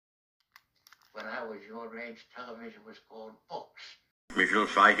When I was your age, television was called books. We shall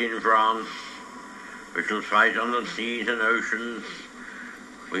fight in France. We shall fight on the seas and oceans.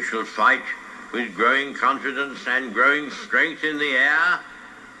 We shall fight with growing confidence and growing strength in the air.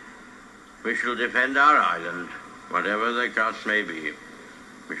 We shall defend our island, whatever the cost may be.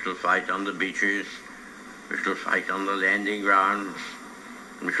 We shall fight on the beaches. We shall fight on the landing grounds.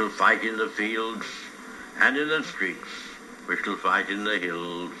 We shall fight in the fields and in the streets. We shall fight in the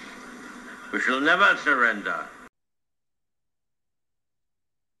hills. We shall never surrender.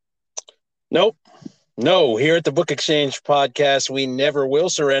 Nope. No, here at the Book Exchange podcast, we never will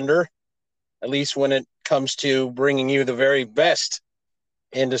surrender, at least when it comes to bringing you the very best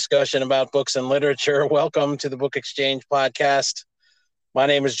in discussion about books and literature. Welcome to the Book Exchange podcast. My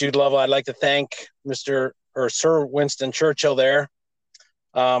name is Jude Lovell. I'd like to thank Sir Winston Churchill there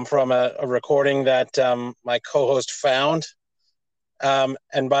from a recording that my co-host found.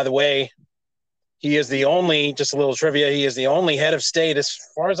 And by the way, he is the only, just a little trivia, he is the only head of state, as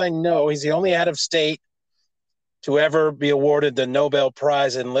far as I know, he's the only head of state to ever be awarded the Nobel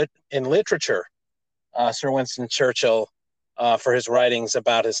Prize in literature, Sir Winston Churchill, for his writings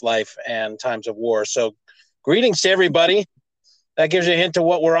about his life and times of war. So greetings to everybody. That gives you a hint of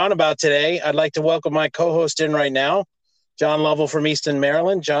what we're on about today. I'd like to welcome my co-host in right now, John Lovell from Easton,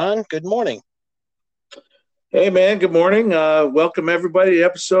 Maryland. John, good morning. Hey, man, good morning. Welcome, everybody, to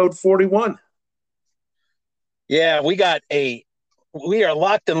episode 41. Yeah, we are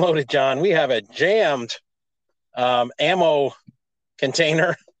locked and loaded, John. We have a jammed ammo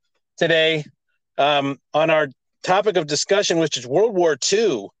container today on our topic of discussion, which is World War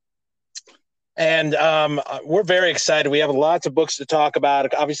II. And we're very excited. We have lots of books to talk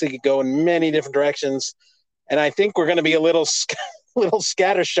about. Obviously, it could go in many different directions. And I think we're going to be a little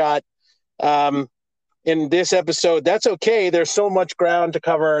scattershot in this episode. That's okay. There's so much ground to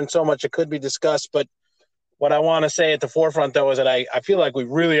cover and so much that could be discussed. But what I want to say at the forefront, though, is that I feel like we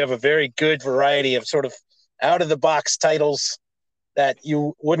really have a very good variety of sort of out-of-the-box titles that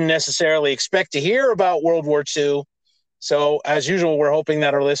you wouldn't necessarily expect to hear about World War II. So, as usual, we're hoping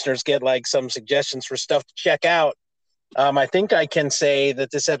that our listeners get like some suggestions for stuff to check out. I think I can say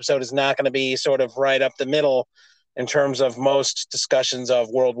that this episode is not going to be sort of right up the middle in terms of most discussions of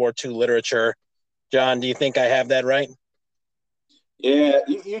World War II literature. John, do you think I have that right? Yeah,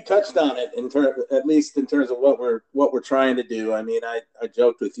 you touched on it at least in terms of what we're trying to do. I mean, I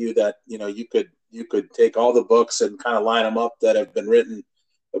joked with you that you could take all the books and kind of line them up that have been written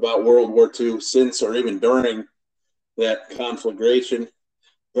about World War II since or even during that conflagration,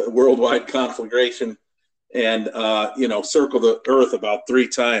 worldwide conflagration, and circle the earth about 3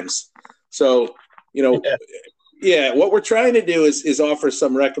 times. So yeah, what we're trying to do is offer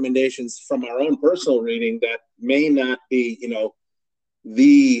some recommendations from our own personal reading that may not be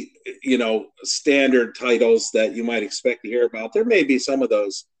the standard titles that you might expect to hear about. There may be some of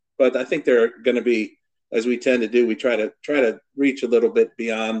those, but I think they're going to be, as we tend to do, we try to reach a little bit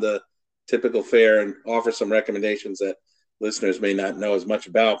beyond the typical fare and offer some recommendations that listeners may not know as much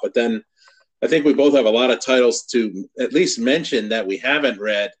about. But then I think we both have a lot of titles to at least mention that we haven't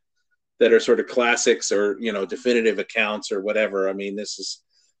read that are sort of classics or definitive accounts or whatever. I mean, this is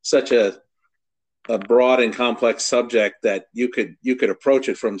such a broad and complex subject that you could approach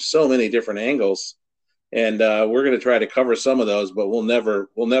it from so many different angles, and we're going to try to cover some of those, but we'll never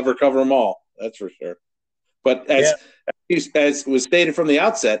cover them all. That's for sure. But as was stated from the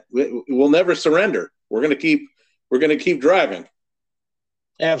outset, we'll never surrender. We're going to keep driving.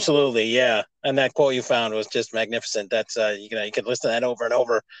 Absolutely, yeah. And that quote you found was just magnificent. That's you could listen to that over and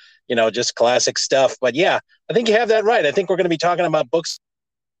over. Just classic stuff. But yeah, I think you have that right. I think we're going to be talking about books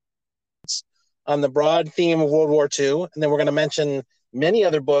on the broad theme of World War II. And then we're going to mention many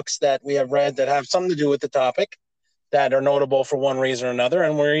other books that we have read that have something to do with the topic that are notable for one reason or another.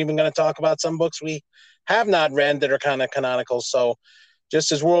 And we're even going to talk about some books we have not read that are kind of canonical. So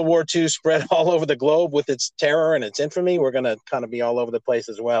just as World War II spread all over the globe with its terror and its infamy, we're going to kind of be all over the place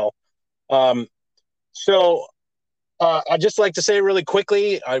as well. So I'd just like to say really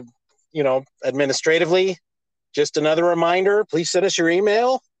quickly, administratively, just another reminder, please send us your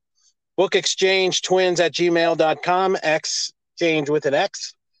email. bookexchangetwins@gmail.com, exchange with an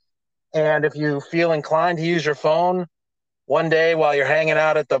X. And if you feel inclined to use your phone one day while you're hanging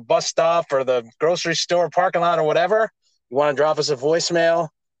out at the bus stop or the grocery store parking lot or whatever, you want to drop us a voicemail,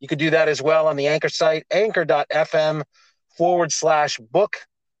 you could do that as well on the Anchor site,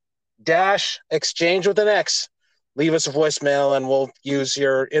 anchor.fm/book-exchange with an X. Leave us a voicemail and we'll use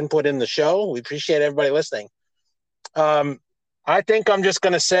your input in the show. We appreciate everybody listening. I think I'm just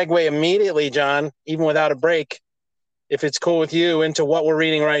going to segue immediately, John, even without a break, if it's cool with you, into what we're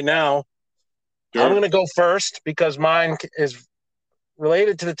reading right now. Sure. I'm going to go first because mine is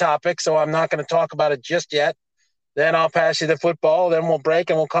related to the topic, so I'm not going to talk about it just yet. Then I'll pass you the football, then we'll break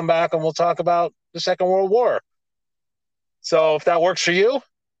and we'll come back and we'll talk about the Second World War. So if that works for you,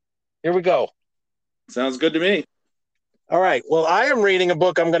 here we go. Sounds good to me. All right. Well, I am reading a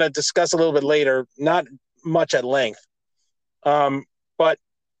book I'm going to discuss a little bit later, not much at length. But,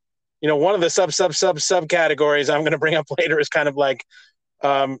 one of the subcategories I'm going to bring up later is kind of like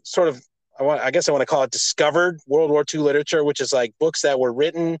sort of, I guess I want to call it discovered World War II literature, which is like books that were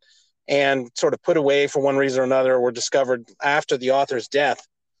written and sort of put away for one reason or another, or were discovered after the author's death.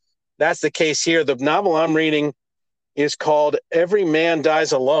 That's the case here. The novel I'm reading is called Every Man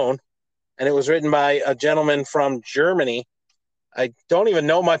Dies Alone, and it was written by a gentleman from Germany. I don't even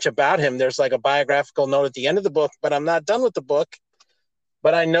know much about him. There's like a biographical note at the end of the book, but I'm not done with the book.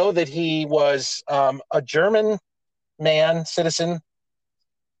 But I know that he was a German man, citizen,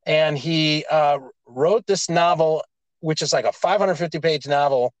 and he wrote this novel, which is like a 550-page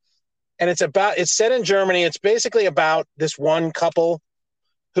novel, and it's set in Germany. It's basically about this one couple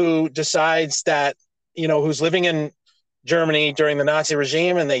who decides that, who's living in Germany during the Nazi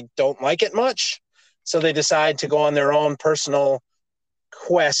regime, and they don't like it much. So they decide to go on their own personal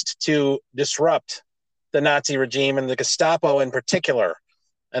quest to disrupt the Nazi regime and the Gestapo in particular.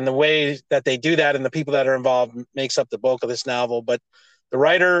 And the way that they do that and the people that are involved makes up the bulk of this novel. But the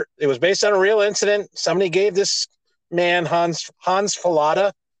writer, it was based on a real incident. Somebody gave this man, Hans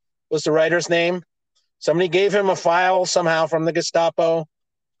Fallada was the writer's name. Somebody gave him a file somehow from the Gestapo.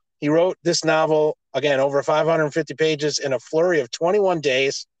 He wrote this novel, again, over 550 pages in a flurry of 21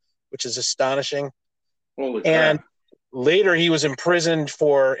 days, which is astonishing. Holy and crap. Later he was imprisoned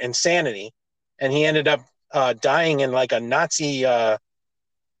for insanity, and he ended up dying in like a Nazi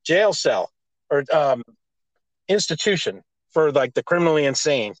jail cell or institution for like the criminally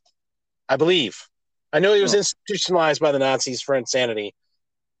insane, I believe. I know he was institutionalized by the Nazis for insanity.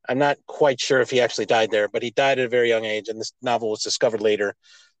 I'm not quite sure if he actually died there, but he died at a very young age, and this novel was discovered later.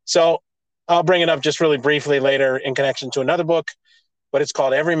 So I'll bring it up just really briefly later in connection to another book, but it's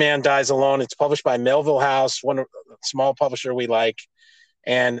called Every Man Dies Alone. It's published by Melville House, one small publisher we like.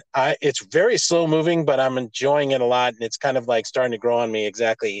 And it's very slow moving, but I'm enjoying it a lot. And it's kind of like starting to grow on me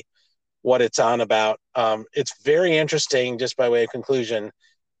exactly what it's on about. It's very interesting, just by way of conclusion,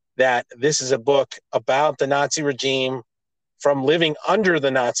 that this is a book about the Nazi regime, from living under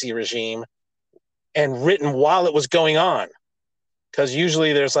the Nazi regime, and written while it was going on. Because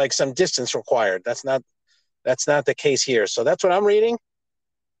usually there's like some distance required. That's not the case here. So that's what I'm reading.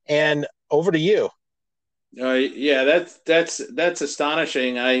 And over to you. Yeah, that's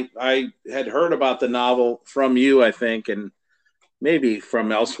astonishing. I had heard about the novel from you, I think, and maybe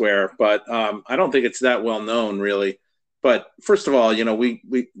from elsewhere, but I don't think it's that well known, really. But first of all,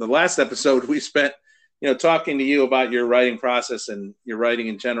 we the last episode we spent, talking to you about your writing process and your writing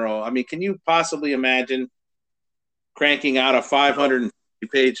in general. I mean, can you possibly imagine cranking out a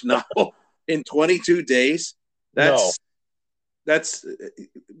 550-page novel in 22 days? That's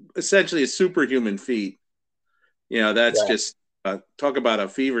essentially a superhuman feat. That's just talk about a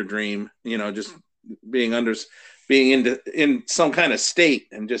fever dream. Just being in some kind of state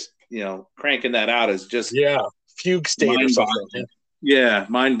and just cranking that out is just fugue state or something. Yeah,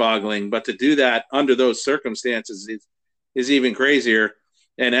 mind-boggling. But to do that under those circumstances is even crazier.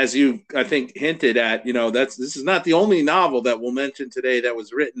 And as you, I think, hinted at, this is not the only novel that we'll mention today that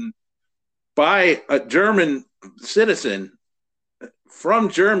was written by a German citizen from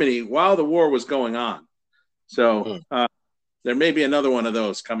Germany while the war was going on. So there may be another one of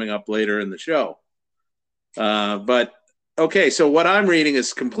those coming up later in the show. But okay, so what I'm reading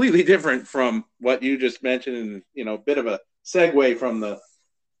is completely different from what you just mentioned, and a bit of a segue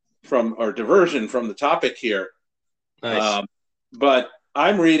from diversion from the topic here. Nice. But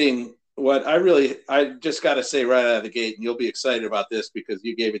I'm reading what I just got to say right out of the gate, and you'll be excited about this because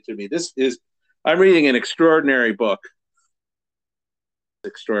you gave it to me. I'm reading an extraordinary book.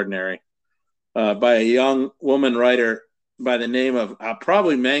 Extraordinary. By a young woman writer by the name of, I'll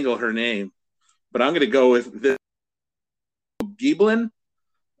probably mangle her name, but I'm going to go with this Giblin,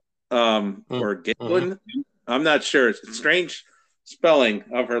 or Giblin. I'm not sure. It's a strange spelling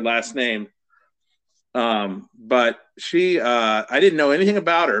of her last name. But she, I didn't know anything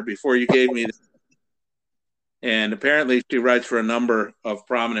about her before you gave me this. And apparently she writes for a number of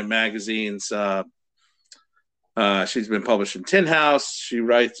prominent magazines. She's been published in Tin House.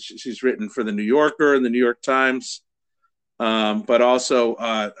 She's written for the New Yorker and the New York Times. But also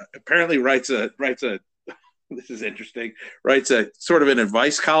apparently writes a this is interesting, writes a sort of an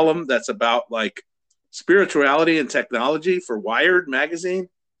advice column that's about like spirituality and technology for Wired magazine.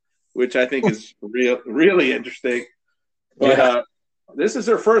 which I think is really interesting. But this is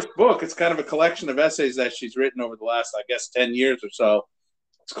her first book. It's kind of a collection of essays that she's written over the last, I guess, 10 years or so.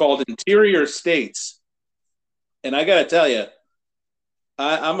 It's called Interior States. And I got to tell you,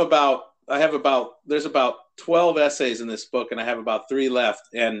 there's about 12 essays in this book, and I have about 3 left.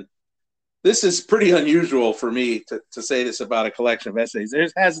 And this is pretty unusual for me to say this about a collection of essays. There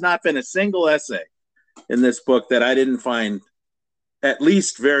has not been a single essay in this book that I didn't find at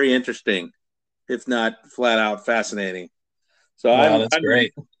least very interesting, if not flat out fascinating. So that's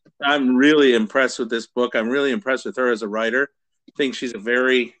great. I'm really impressed with this book. I'm really impressed with her as a writer. I think she's a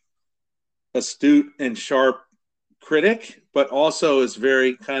very astute and sharp critic, but also is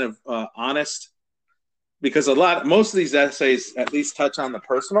very kind of honest, because most of these essays at least touch on the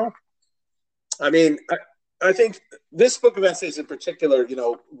personal. I mean, I think this book of essays in particular,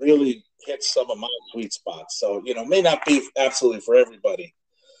 really hits some of my sweet spots. So, may not be absolutely for everybody,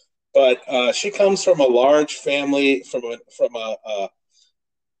 but she comes from a large family, from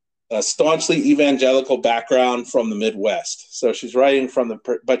a staunchly evangelical background from the Midwest. So she's writing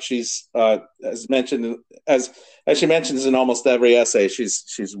but she's as she mentions in almost every essay,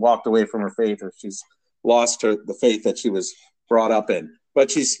 she's walked away from her faith, or she's lost the faith that she was brought up in. But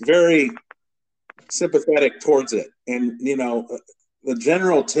she's very sympathetic towards it, and the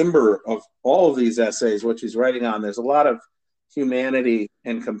general timber of all of these essays, what she's writing on, there's a lot of humanity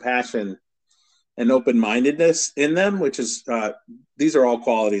and compassion and open-mindedness in them, which is these are all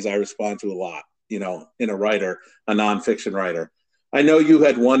qualities I respond to a lot, in a writer, a nonfiction writer. I know you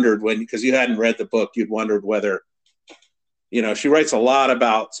had wondered because you hadn't read the book, you'd wondered whether, she writes a lot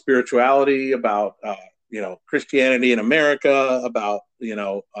about spirituality, about, Christianity in America, about,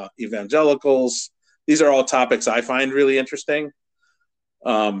 evangelicals. These are all topics I find really interesting.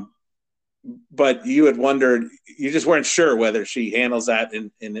 But you had wondered, you just weren't sure whether she handles that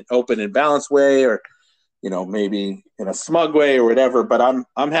in an open and balanced way, or, maybe in a smug way or whatever. But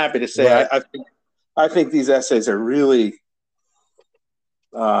I'm happy to say, right. I think these essays are really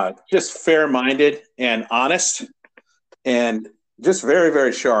just fair-minded and honest, and just very,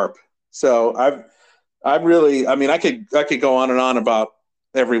 very sharp. So I could go on and on about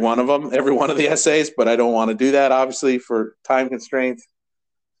every one of the essays, but I don't want to do that, obviously, for time constraints.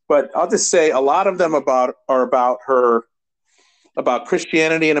 But I'll just say a lot of them are about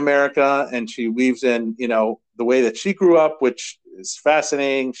Christianity in America, and she weaves in, the way that she grew up, which is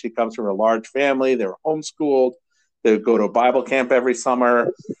fascinating. She comes from a large family. They were homeschooled. They would go to a Bible camp every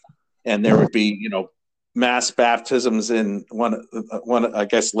summer, and there would be, mass baptisms in one, I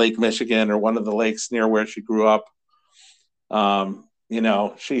guess, Lake Michigan, or one of the lakes near where she grew up. She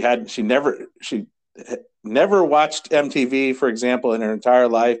never watched MTV, for example, in her entire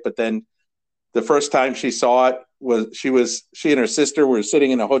life. But then the first time she saw it was she and her sister were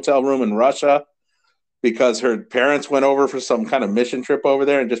sitting in a hotel room in Russia, because her parents went over for some kind of mission trip over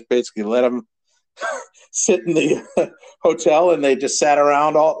there, and just basically let them sit in the hotel, and they just sat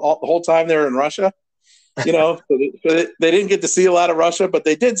around all the whole time they were in Russia. So they didn't get to see a lot of Russia, but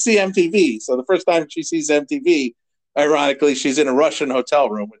they did see MTV. So the first time she sees MTV, ironically, she's in a Russian hotel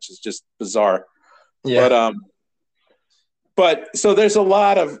room, which is just bizarre. Yeah. But so there's a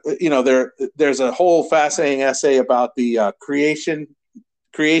lot of, there's a whole fascinating essay about the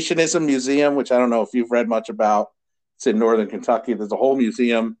Creationism Museum, which I don't know if you've read much about. It's in Northern Kentucky. There's a whole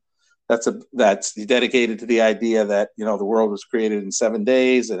museum that's dedicated to the idea that, the world was created in 7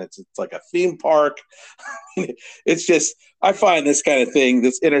 days, and it's like a theme park. It's just, I find this kind of thing,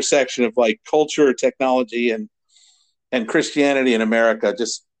 this intersection of like culture, technology, and Christianity in America,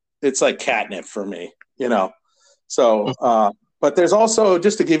 just, it's like catnip for me, So, but there's also,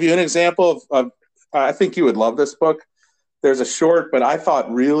 just to give you an example of I think you would love this book. There's a short, but I thought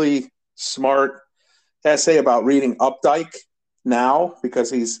really smart essay about reading Updike now, because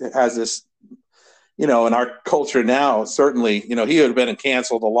he has this, in our culture now, certainly, he would have been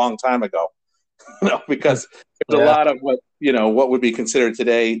canceled a long time ago, because there's a lot of what would be considered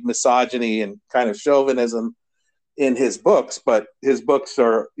today misogyny and kind of chauvinism in his books. But his books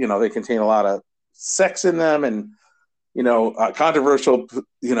are, they contain a lot of sex in them, and, controversial,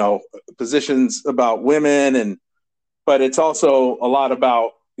 positions about women, but it's also a lot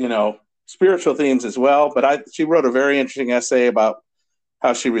about, spiritual themes as well. But she wrote a very interesting essay about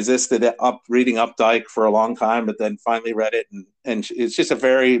how she resisted reading Updike for a long time, but then finally read it. And it's just a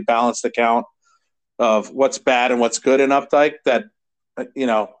very balanced account of what's bad and what's good in Updike that,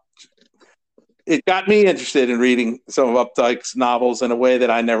 it got me interested in reading some of Updike's novels in a way that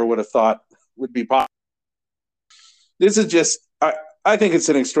I never would have thought would be possible. This is just, I think it's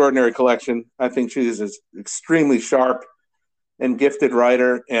an extraordinary collection. I think she is extremely sharp and gifted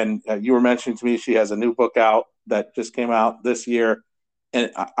writer. And you were mentioning to me she has a new book out that just came out this year. And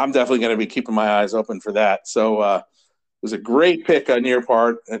I'm definitely going to be keeping my eyes open for that. So it was a great pick on your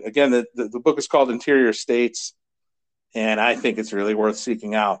part. Again, the book is called Interior States, and I think it's really worth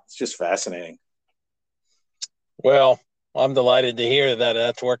seeking out. It's just fascinating. Well, I'm delighted to hear that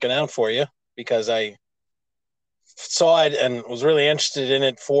that's working out for you, because I saw it and was really interested in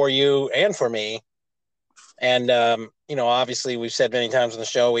it for you and for me. And, obviously we've said many times on the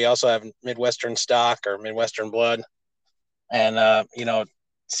show, we also have Midwestern stock or Midwestern blood. And, it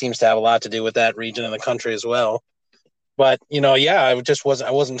seems to have a lot to do with that region of the country as well. But, I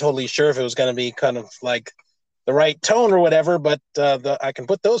wasn't totally sure if it was going to be kind of like the right tone or whatever, but I can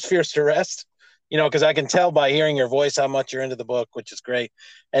put those fears to rest, because I can tell by hearing your voice how much you're into the book, which is great.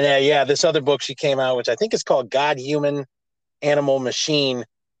 And this other book she came out, which I think is called God, Human, Animal, Machine.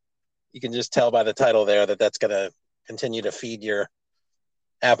 You can just tell by the title there that that's going to continue to feed your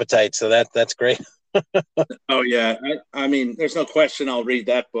appetite. So that's great. Oh yeah. I mean, there's no question I'll read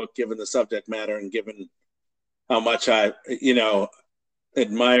that book given the subject matter and given how much I,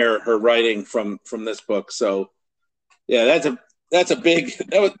 admire her writing from this book. So yeah,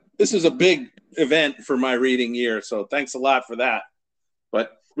 this was a big event for my reading year. So thanks a lot for that,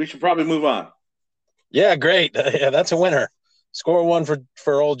 but we should probably move on. Yeah, great. Yeah, that's a winner. Score one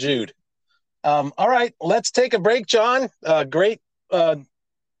for old Jude. All right, let's take a break, John. Great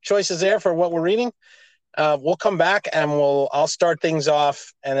choices there for what we're reading. We'll come back and I'll start things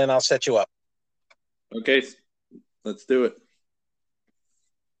off and then I'll set you up. Okay, let's do it.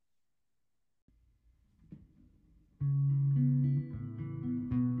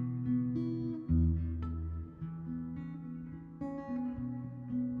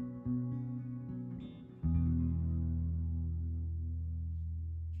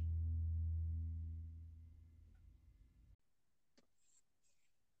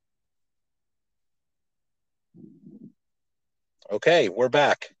 Okay, we're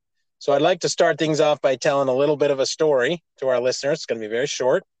back. So I'd like to start things off by telling a little bit of a story to our listeners. It's going to be very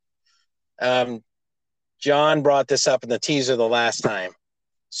short. John brought this up in the teaser the last time.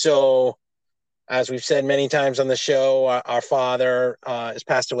 So as we've said many times on the show, our father has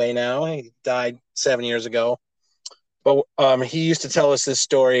passed away now. He died 7 years ago. But he used to tell us this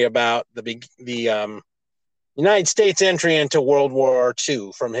story about the United States entry into World War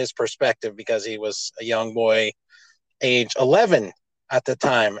II from his perspective, because he was a young boy, age 11 at the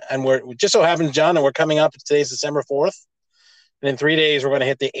time. And we just so happens, John, that we're coming up, today's December 4th. And in 3 days, we're going to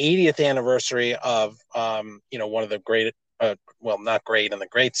hit the 80th anniversary of, one of the great, not great in the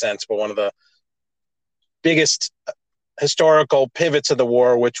great sense, but one of the biggest historical pivots of the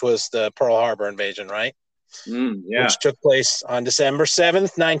war, which was the Pearl Harbor invasion, right? Yeah. Which took place on December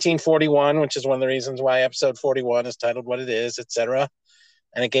 7th, 1941, which is one of the reasons why episode 41 is titled what it is, etc.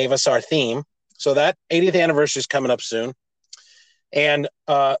 And it gave us our theme. So that 80th anniversary is coming up soon. And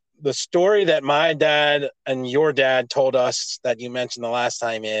the story that my dad and your dad told us that you mentioned the last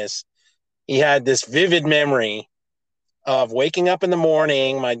time is he had this vivid memory of waking up in the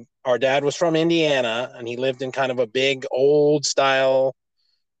morning. Our dad was from Indiana, and he lived in kind of a big old style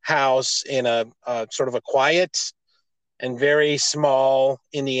house in a sort of a quiet and very small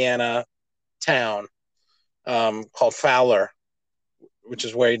Indiana town called Fowler, which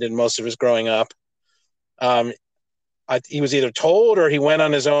is where he did most of his growing up. He was either told or he went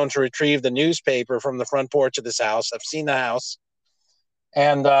on his own to retrieve the newspaper from the front porch of this house. I've seen the house.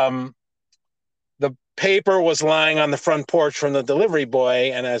 And the paper was lying on the front porch from the delivery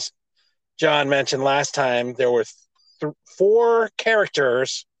boy. And as John mentioned last time, there were 4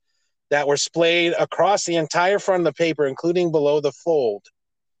 characters that were splayed across the entire front of the paper, including below the fold,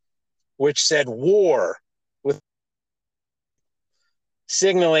 which said war, with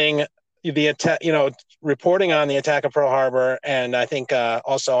signaling the attack, reporting on the attack of Pearl Harbor. And I think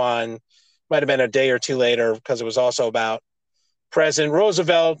also might have been a day or two later, because it was also about President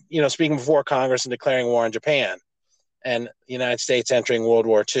Roosevelt, speaking before Congress and declaring war on Japan and the United States entering World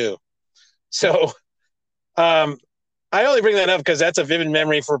War II. So I only bring that up because that's a vivid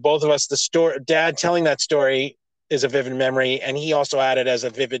memory for both of us. The story, Dad telling that story is a vivid memory, and he also had it as a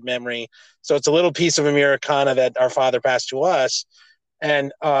vivid memory. So it's a little piece of Americana that our father passed to us.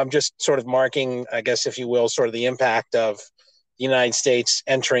 And just sort of marking, I guess, if you will, sort of the impact of the United States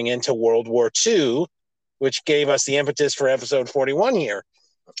entering into World War II, which gave us the impetus for episode 41 here.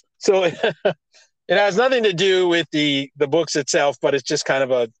 So it has nothing to do with the books itself, but it's just kind of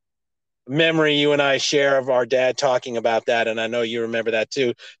a memory you and I share of our dad talking about that. And I know you remember that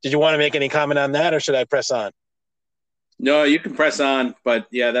too. Did you want to make any comment on that, or should I press on? No, you can press on, but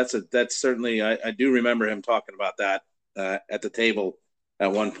yeah, that's certainly, I do remember him talking about that. at the table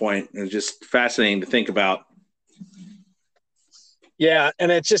at one point. It was just fascinating to think about. Yeah,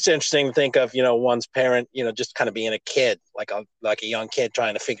 and it's just interesting to think of, one's parent, just kind of being a kid, like a young kid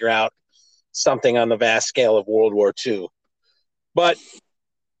trying to figure out something on the vast scale of World War II. But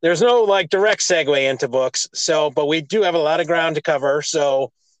there's no direct segue into books. But we do have a lot of ground to cover.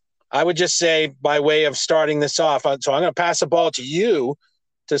 So I would just say, by way of starting this off, so I'm going to pass the ball to you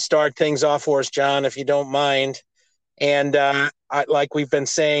to start things off for us, John, if you don't mind. And like we've been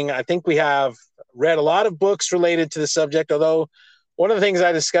saying, I think we have read a lot of books related to the subject, although one of the things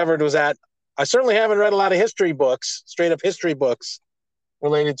I discovered was that I certainly haven't read a lot of history books, straight up history books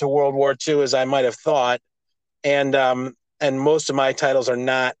related to World War II, as I might have thought. And most of my titles are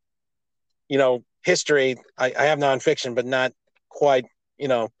not, history. I have nonfiction, but not quite,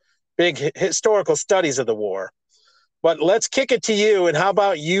 big historical studies of the war. But let's kick it to you. And how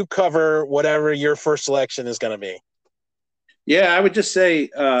about you cover whatever your first selection is going to be? Yeah, I would just say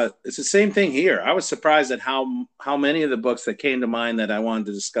it's the same thing here. I was surprised at how many of the books that came to mind that I wanted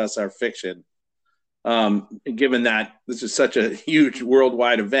to discuss are fiction, given that this is such a huge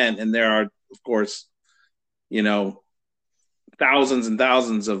worldwide event, and there are, of course, thousands and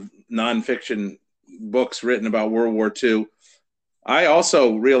thousands of nonfiction books written about World War II. I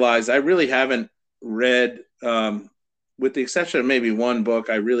also realized I really haven't read, with the exception of maybe one book,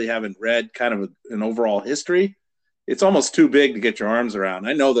 I really haven't read kind of an overall history. It's almost too big to get your arms around.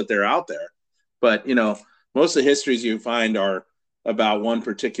 I know that they're out there, but most of the histories you find are about one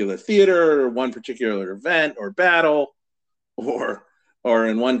particular theater or one particular event or battle, or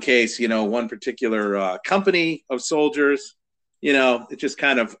in one case, one particular company of soldiers. It just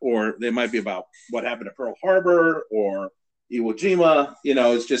kind of, or they might be about what happened at Pearl Harbor or Iwo Jima.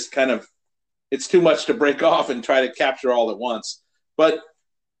 It's just kind of, it's too much to break off and try to capture all at once. But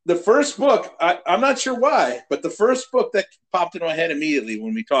the first book, I'm not sure why, but the first book that popped into my head immediately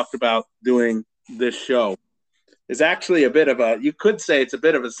when we talked about doing this show is actually you could say it's a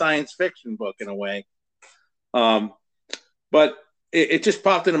bit of a science fiction book in a way. But it just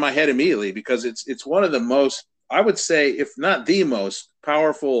popped into my head immediately because it's one of the most, I would say, if not the most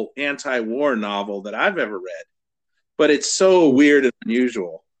powerful anti-war novel that I've ever read. But it's so weird and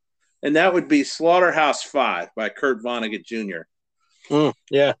unusual. And that would be Slaughterhouse-Five by Kurt Vonnegut Jr.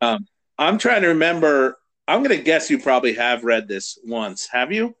 Yeah. I'm trying to remember. I'm going to guess you probably have read this once.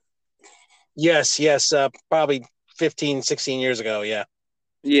 Have you? Yes. Probably 15, 16 years ago. Yeah.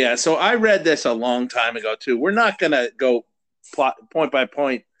 Yeah. So I read this a long time ago, too. We're not going to go point by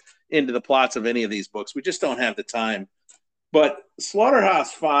point into the plots of any of these books. We just don't have the time. But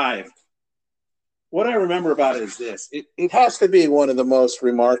Slaughterhouse-Five, what I remember about it is this. It has to be one of the most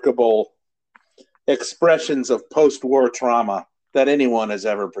remarkable expressions of post-war trauma that anyone has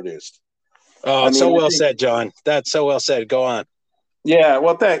ever produced. Oh, so well said, John. That's so well said. Go on. Yeah,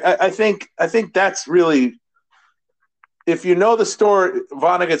 well, I think that's really, if you know the story,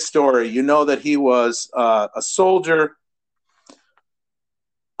 Vonnegut's story, you know that he was a soldier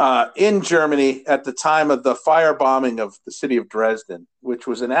in Germany at the time of the firebombing of the city of Dresden, which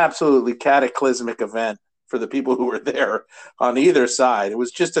was an absolutely cataclysmic event for the people who were there on either side. It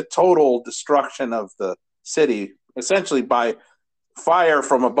was just a total destruction of the city, essentially by fire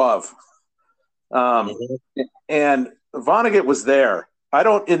from above. And Vonnegut was there.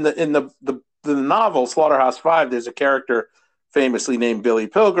 In the novel Slaughterhouse-Five, there's a character famously named Billy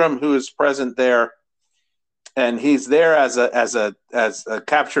Pilgrim who is present there, and he's there as a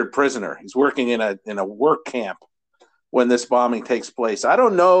captured prisoner. He's working in a work camp when this bombing takes place. I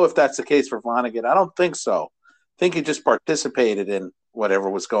don't know if that's the case for Vonnegut. I don't think so. I think he just participated in whatever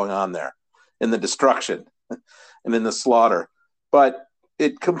was going on there, in the destruction and in the slaughter. But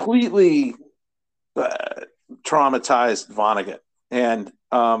it completely traumatized Vonnegut. And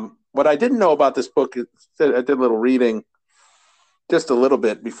what I didn't know about this book, I did a little reading just a little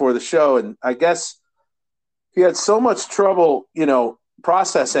bit before the show, and I guess he had so much trouble,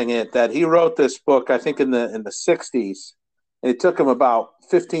 processing it that he wrote this book, I think in the 60s. And it took him about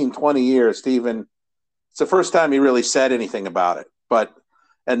 15, 20 years to even, it's the first time he really said anything about it.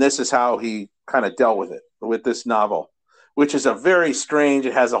 And this is how he kind of dealt with it, with this novel, which is a very strange,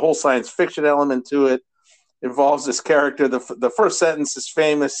 it has a whole science fiction element to it. Involves this character. The first sentence is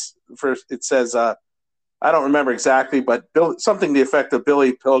famous. First, it says, I don't remember exactly, but something to the effect of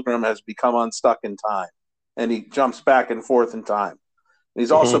Billy Pilgrim has become unstuck in time. And he jumps back and forth in time. And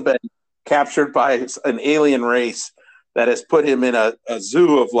he's also been captured by an alien race that has put him in a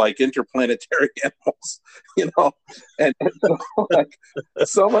zoo of interplanetary animals, and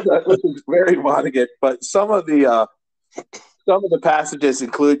some of that, which is very Vonnegut, but some of the some of the passages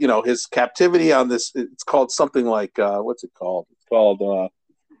include, his captivity on this. It's called something like what's it called? It's called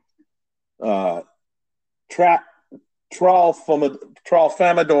Tralfamador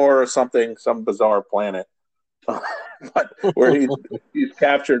or something, some bizarre planet, but where he's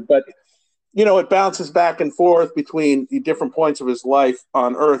captured. But it bounces back and forth between the different points of his life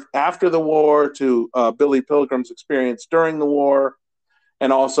on Earth after the war to Billy Pilgrim's experience during the war,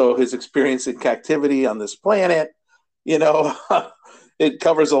 and also his experience in captivity on this planet. It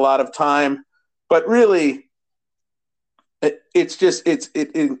covers a lot of time, but really,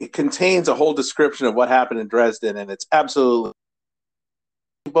 it contains a whole description of what happened in Dresden, and it's absolutely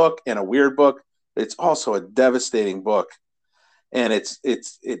a book and a weird book. It's also a devastating book, and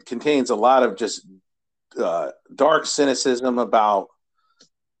it contains a lot of just dark cynicism about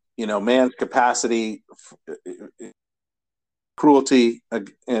man's capacity, cruelty,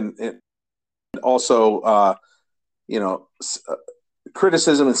 and also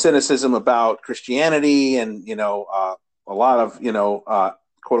criticism and cynicism about Christianity, and a lot of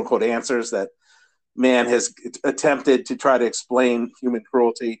quote unquote answers that man has attempted to try to explain human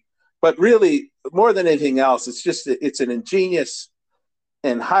cruelty. But really, more than anything else, it's an ingenious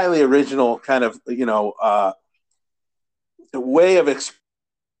and highly original kind of way of explaining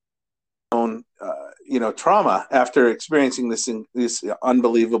trauma after experiencing this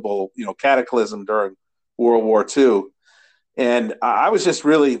unbelievable cataclysm during World War II. And I was just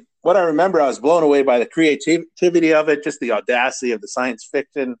really, what I remember, I was blown away by the creativity of it, just the audacity of the science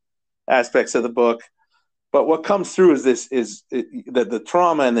fiction aspects of the book. But what comes through is the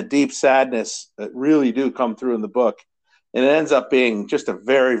trauma and the deep sadness that really do come through in the book. And it ends up being just a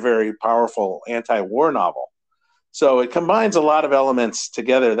very, very powerful anti-war novel. So it combines a lot of elements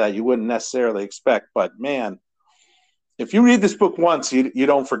together that you wouldn't necessarily expect. But man, if you read this book once, you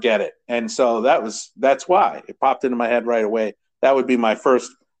don't forget it. And so that's why it popped into my head right away. That would be my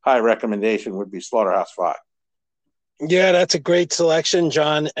first high recommendation, would be Slaughterhouse-Five. Yeah, that's a great selection,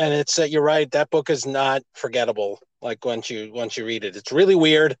 John. And you're right. That book is not forgettable. Like once you read it, it's really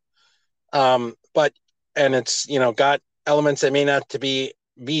weird. But it's, got elements that may not be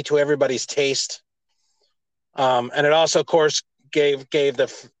to everybody's taste. And it also, of course, gave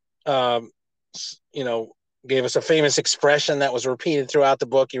us a famous expression that was repeated throughout the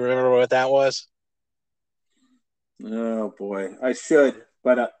book. You remember what that was? Oh boy, I should,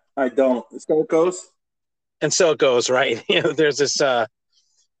 but I don't. So it goes. And so it goes, right? There's this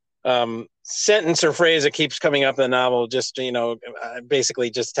sentence or phrase that keeps coming up in the novel, just,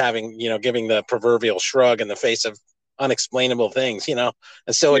 basically just having, giving the proverbial shrug in the face of unexplainable things, and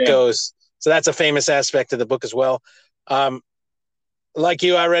so it goes. So that's a famous aspect of the book as well. Like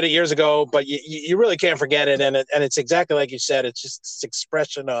you, I read it years ago, but you really can't forget it. And it's exactly like you said, it's just this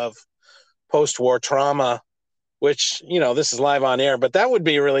expression of post-war trauma, which, this is live on air, but that would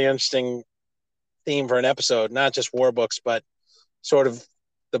be a really interesting theme for an episode, not just war books, but sort of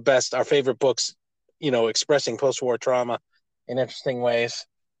our favorite books, expressing post-war trauma in interesting ways,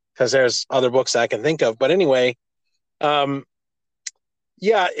 because there's other books I can think of. But anyway, it's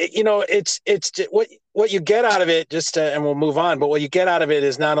what you get out of it, and we'll move on, but what you get out of it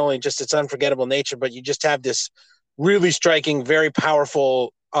is not only just its unforgettable nature, but you just have this really striking, very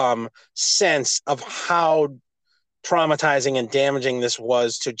powerful sense of how traumatizing and damaging this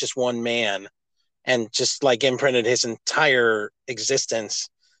was to just one man, and just like imprinted his entire existence,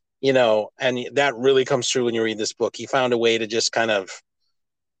 and that really comes through when you read this book. He found a way to just kind of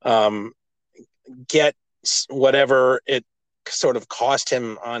get whatever it sort of cost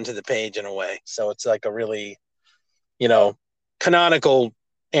him onto the page in a way. So it's like a really, canonical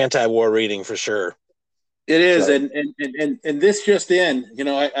anti-war reading for sure. It is. So. And this just in,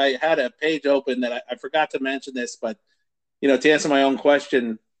 I had a page open that I forgot to mention this, but, to answer my own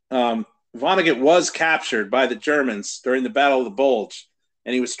question, Vonnegut was captured by the Germans during the Battle of the Bulge,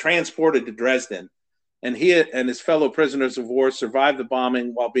 and he was transported to Dresden. And he and his fellow prisoners of war survived the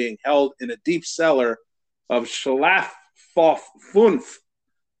bombing while being held in a deep cellar of Schlafhof 5,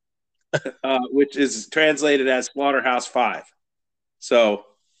 which is translated as Slaughterhouse-Five. So,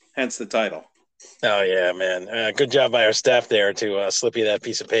 hence the title. Oh, yeah, man. Good job by our staff there to slip you that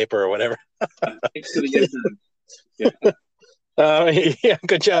piece of paper or whatever. Thanks to the intern. Yeah,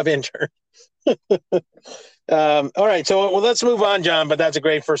 good job, intern. All right, so let's move on, John, but that's a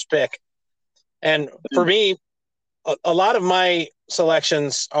great first pick. And for me, a lot of my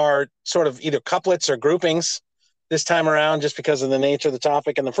selections are sort of either couplets or groupings this time around, just because of the nature of the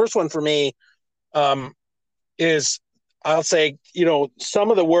topic. And the first one for me is, I'll say,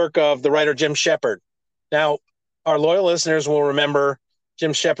 some of the work of the writer Jim Shepard. Now, our loyal listeners will remember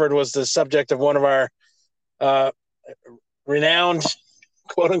Jim Shepard was the subject of one of our renowned,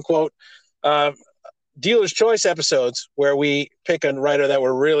 quote unquote, dealer's choice episodes where we pick a writer that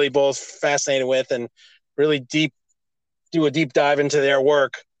we're really both fascinated with and really do a deep dive into their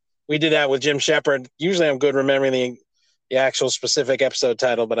work. We did that with Jim Shepard. Usually I'm good remembering the actual specific episode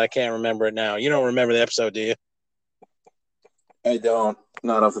title, but I can't remember it now. You don't remember the episode, do you? I don't.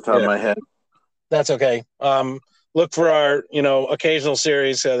 Not off the top of my head. That's okay. Look for our, occasional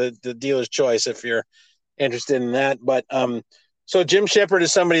series, the dealer's choice, if you're interested in that. But so Jim Shepard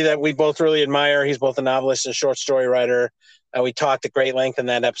is somebody that we both really admire. He's both a novelist and short story writer. We talked at great length in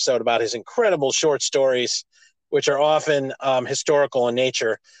that episode about his incredible short stories, which are often historical in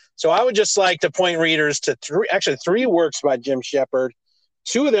nature. So I would just like to point readers to three works by Jim Shepard.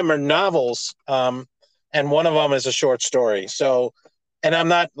 Two of them are novels, and one of them is a short story. So, and I'm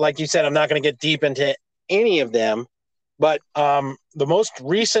not, like you said, I'm not going to get deep into any of them, but the most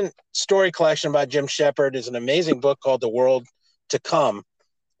recent story collection by Jim Shepard is an amazing book called The World to Come,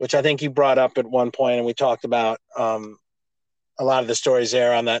 which I think you brought up at one point, and we talked about a lot of the stories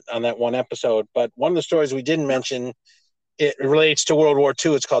there on that one episode. But one of the stories we didn't mention, it relates to World War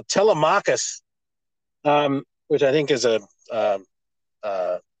II. It's called Telemachus, which I think is a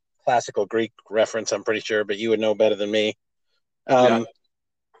classical Greek reference, I'm pretty sure, but you would know better than me. Yeah.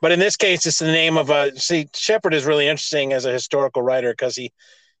 But in this case, it's the name of Shepard is really interesting as a historical writer because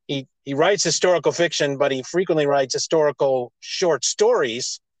he writes historical fiction, but he frequently writes historical short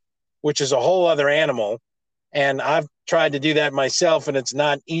stories, which is a whole other animal. And I've tried to do that myself, and it's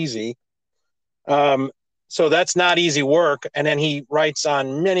not easy. So that's not easy work. And then he writes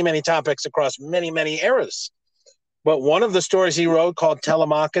on many, many topics across many, many eras. But one of the stories he wrote called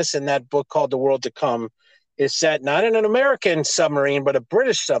Telemachus in that book called The World to Come is set not in an American submarine, but a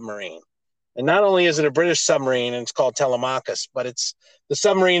British submarine. And not only is it a British submarine and it's called Telemachus, but the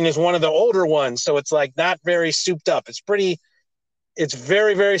submarine is one of the older ones. So it's like not very souped up. It's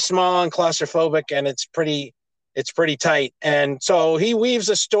very, very small and claustrophobic, and it's pretty tight. And so he weaves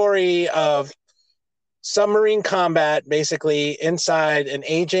a story of submarine combat basically inside an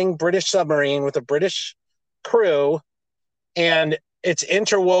aging British submarine with a British crew, and it's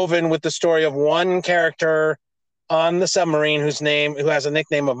interwoven with the story of one character on the submarine who has a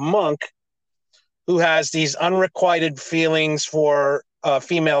nickname of Monk, who has these unrequited feelings for a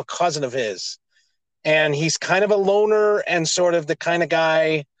female cousin of his. And he's kind of a loner and sort of the kind of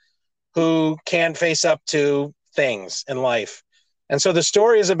guy who can't face up to things in life. And so the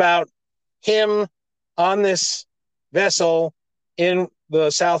story is about him on this vessel in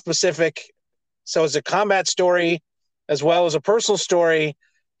the South Pacific. So it's a combat story as well as a personal story.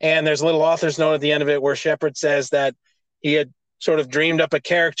 And there's a little author's note at the end of it where Shepard says that he had sort of dreamed up a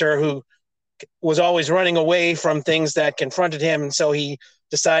character who was always running away from things that confronted him. And so he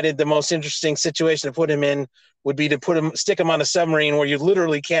decided the most interesting situation to put him in would be to stick him on a submarine where you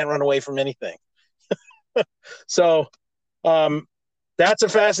literally can't run away from anything. So that's a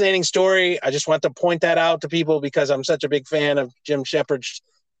fascinating story. I just want to point that out to people because I'm such a big fan of Jim Shepard's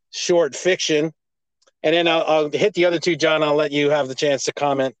short fiction. And then I'll hit the other two, John. I'll let you have the chance to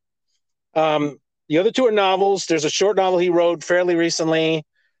comment. The other two are novels. There's a short novel he wrote fairly recently.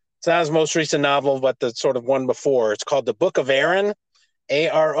 It's not his most recent novel, but the sort of one before. It's called The Book of Aaron,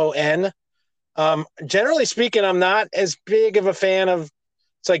 Aron. Generally speaking, I'm not as big of a fan of,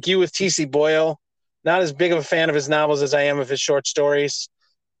 it's like you with T.C. Boyle, not as big of a fan of his novels as I am of his short stories.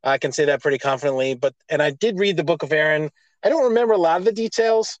 I can say that pretty confidently. And I did read The Book of Aaron. I don't remember a lot of the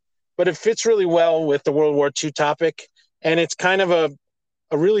details, but it fits really well with the World War II topic. And it's kind of a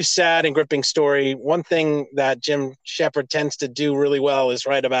really sad and gripping story. One thing that Jim Shepard tends to do really well is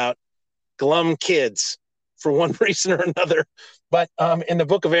write about glum kids for one reason or another. But in the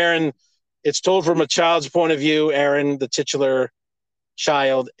Book of Aaron, it's told from a child's point of view. Aaron, the titular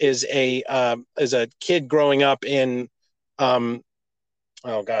child, is a kid growing up in, I'm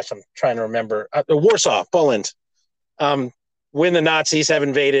trying to remember, Warsaw, Poland, when the Nazis have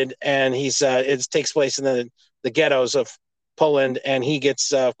invaded, and it takes place in the ghettos of Poland, and he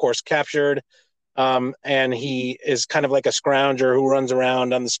gets, of course, captured, and he is kind of like a scrounger who runs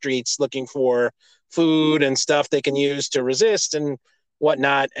around on the streets looking for food and stuff they can use to resist and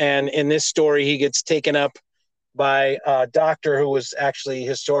whatnot. And in this story, he gets taken up by a doctor who was actually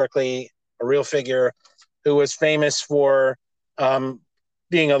historically a real figure, who was famous for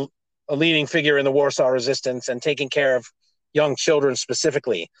being a leading figure in the Warsaw Resistance and taking care of young children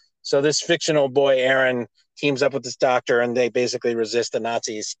specifically. So this fictional boy, Aaron, teams up with this doctor, and they basically resist the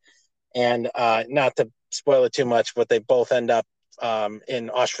Nazis. And not to spoil it too much, but they both end up in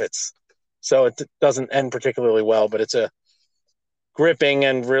Auschwitz. So it doesn't end particularly well, but it's a gripping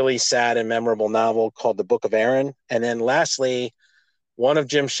and really sad and memorable novel called The Book of Aaron. And then lastly, one of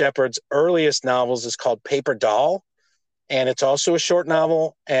Jim Shepard's earliest novels is called Paper Doll. And it's also a short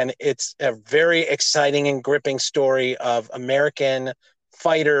novel. And it's a very exciting and gripping story of American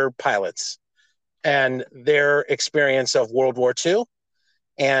fighter pilots and their experience of World War II.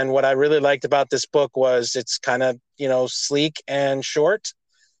 And what I really liked about this book was it's kind of, sleek and short.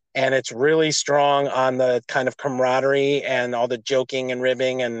 And it's really strong on the kind of camaraderie and all the joking and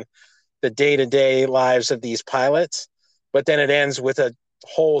ribbing and the day-to-day lives of these pilots. But then it ends with a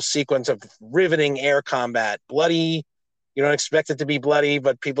whole sequence of riveting air combat, bloody. You don't expect it to be bloody,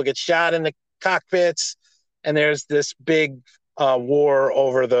 but people get shot in the cockpits. And there's this big war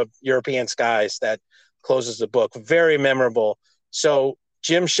over the European skies that closes the book. Very memorable. So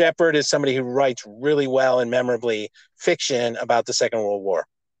Jim Shepard is somebody who writes really well and memorably fiction about the Second World War.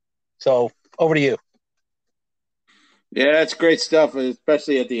 So over to you. Yeah, that's great stuff,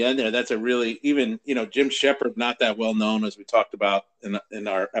 especially at the end there. That's a really, even, Jim Shepard, not that well known as we talked about in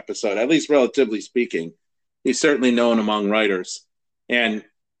our episode, at least relatively speaking. He's certainly known among writers. And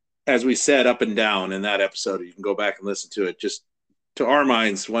as we said up and down in that episode, you can go back and listen to it. Just to our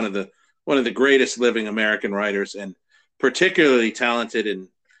minds, one of the greatest living American writers, and particularly talented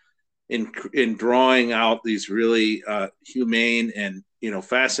in drawing out these really humane and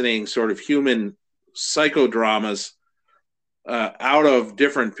fascinating sort of human psychodramas out of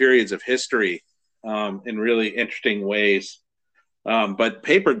different periods of history in really interesting ways. But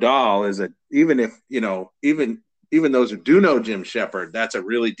Paper Doll is even those who do know Jim Shepard, that's a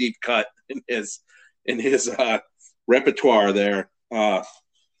really deep cut in his repertoire there.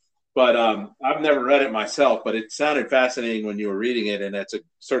 But I've never read it myself, but it sounded fascinating when you were reading it, and that's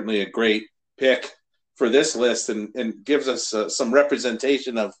certainly a great pick for this list, and gives us some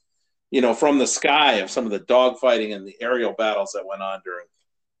representation of, from the sky, of some of the dogfighting and the aerial battles that went on during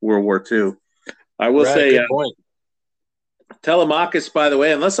World War II. I will say, Telemachus, by the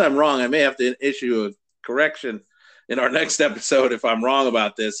way, unless I'm wrong, I may have to issue a correction in our next episode if I'm wrong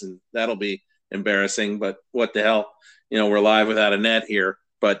about this, and that'll be embarrassing, but what the hell, we're live without a net here.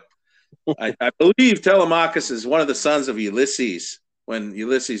 But I believe Telemachus is one of the sons of Ulysses when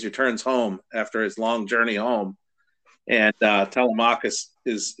Ulysses returns home after his long journey home. And Telemachus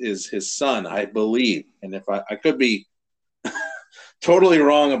is his son, I believe. And if I could be totally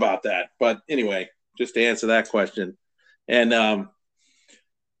wrong about that. But anyway, just to answer that question. And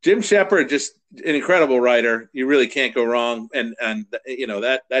Jim Shepard, just an incredible writer. You really can't go wrong. And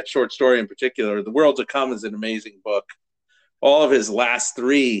that short story in particular, The World to Come, is an amazing book. All of his last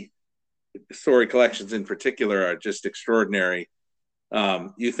three story collections in particular are just extraordinary.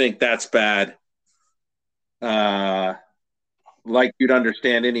 You think that's bad, like You'd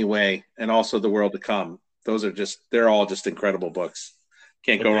Understand Anyway, and also The World to Come. They're all just incredible books.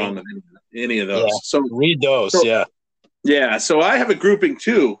 Can't go wrong with any of those. Yeah. So read those. Yeah. So I have a grouping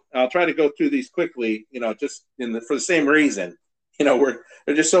too. I'll try to go through these quickly, just for the same reason, there's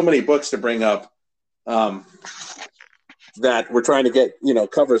just so many books to bring up, that we're trying to get,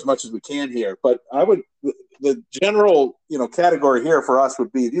 cover as much as we can here. But the general, category here for us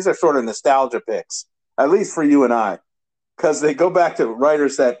would be, these are sort of nostalgia picks, at least for you and I, because they go back to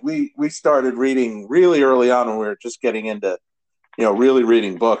writers that we started reading really early on when we were just getting into, really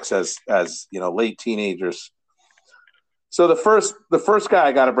reading books as late teenagers. So the first guy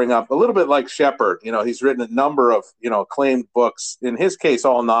I got to bring up, a little bit like Shepard, he's written a number of, acclaimed books. In his case,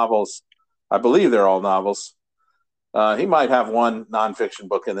 all novels. I believe they're all novels. He might have one nonfiction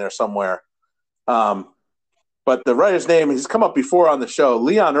book in there somewhere. But the writer's name, he's come up before on the show,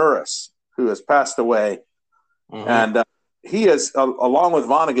 Leon Uris, who has passed away. Mm-hmm. And he is, along with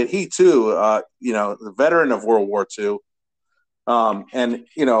Vonnegut, he too, the veteran of World War II. And,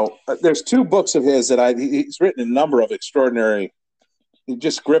 there's two books of his that he's written a number of extraordinary,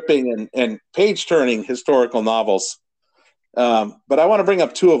 just gripping and page-turning historical novels. But I want to bring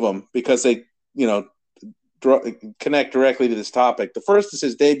up two of them because they, connect directly to this topic. The first is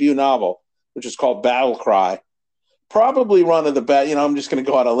his debut novel, which is called Battle Cry. Probably one of the best, I'm just going to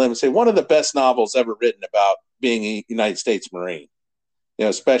go out on a limb and say one of the best novels ever written about being a United States Marine,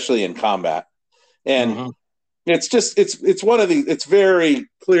 especially in combat. And it's one of the, it's very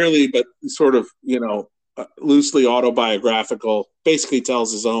clearly, but sort of, loosely autobiographical, basically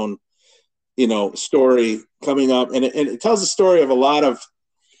tells his own, story coming up. And it tells the story of a lot of,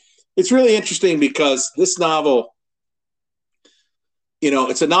 it's really interesting because this novel,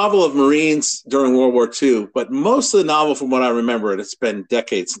 it's a novel of Marines during World War II, but most of the novel, from what I remember, and it's been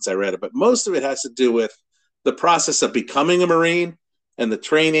decades since I read it, but most of it has to do with the process of becoming a Marine and the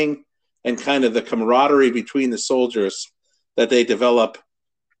training and kind of the camaraderie between the soldiers that they develop,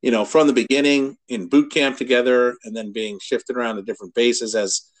 from the beginning in boot camp together, and then being shifted around to different bases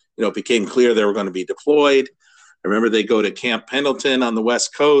as, it became clear they were going to be deployed. I remember they go to Camp Pendleton on the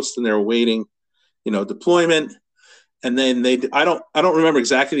West Coast, and they're awaiting, deployment. And then I don't remember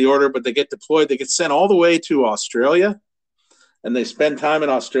exactly the order, but they get deployed. They get sent all the way to Australia, and they spend time in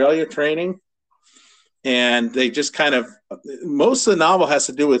Australia training. And they just kind of, most of the novel has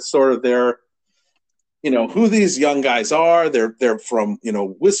to do with sort of their, who these young guys are. They're from,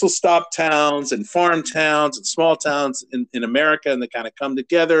 whistle stop towns and farm towns and small towns in America, and they kind of come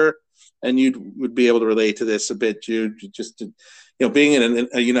together. And you would be able to relate to this a bit, Jude, being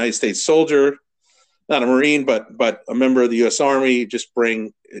a United States soldier, not a Marine, but a member of the U.S. Army, just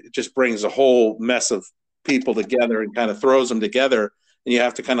brings a whole mess of people together and kind of throws them together, and you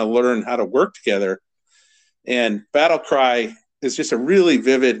have to kind of learn how to work together. And Battle Cry is just a really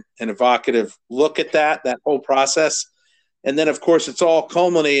vivid and evocative look at that whole process. And then, of course, it's all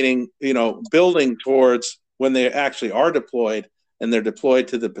culminating, building towards when they actually are deployed, and they're deployed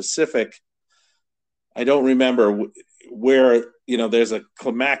to the Pacific. I don't remember where, there's a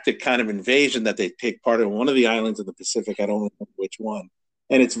climactic kind of invasion that they take part in one of the islands of the Pacific. I don't remember which one.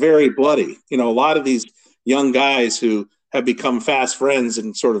 And it's very bloody. A lot of these young guys who have become fast friends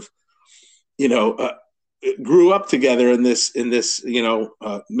and sort of, grew up together in this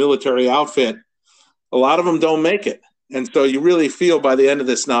military outfit. A lot of them don't make it. And so you really feel, by the end of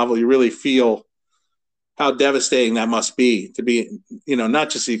this novel, you really feel how devastating that must be, to be,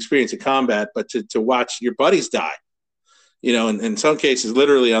 not just the experience of combat, but to watch your buddies die, in some cases,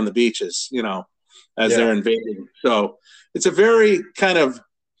 literally on the beaches, as they're invading. So it's a very kind of,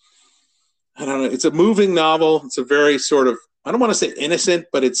 I don't know, it's a moving novel. It's a very sort of, I don't want to say innocent,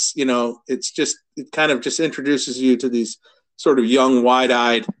 but it's, it kind of just introduces you to these sort of young,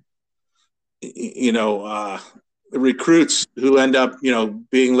 wide-eyed, recruits who end up,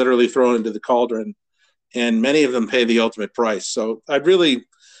 being literally thrown into the cauldron, and many of them pay the ultimate price. So I really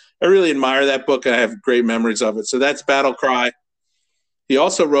admire that book, and I have great memories of it. So that's Battle Cry. He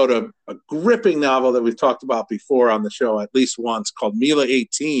also wrote a gripping novel that we've talked about before on the show at least once, called Mila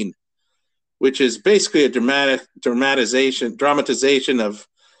 18, which is basically a dramatization of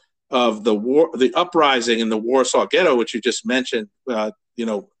the war, the uprising in the Warsaw Ghetto, which you just mentioned.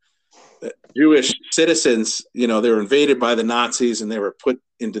 Jewish citizens, they were invaded by the Nazis, and they were put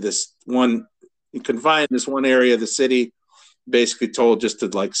into this one, confined in this one area of the city, basically told just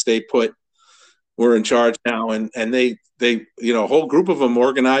to stay put. We're in charge now, and they a whole group of them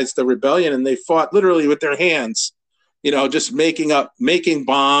organized the rebellion, and they fought literally with their hands. Just making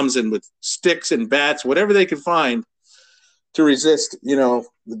bombs and with sticks and bats, whatever they could find to resist, the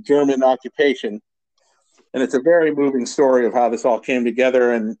German occupation. And it's a very moving story of how this all came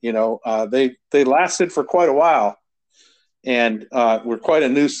together. And, they lasted for quite a while, and were quite a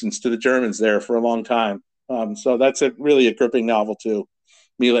nuisance to the Germans there for a long time. So that's really a gripping novel too,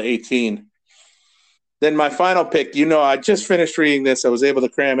 Mila 18. Then my final pick, I just finished reading this. I was able to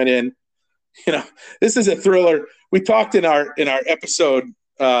cram it in. This is a thriller. We talked in our episode,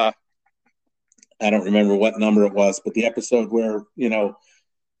 I don't remember what number it was, but the episode where,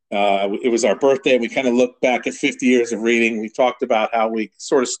 it was our birthday. We kind of looked back at 50 years of reading. We talked about how we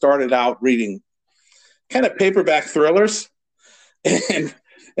sort of started out reading kind of paperback thrillers, and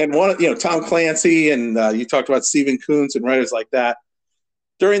one, Tom Clancy, and you talked about Stephen Koontz and writers like that.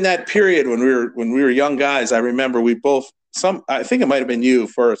 During that period when we were young guys, I remember we both, I think it might have been you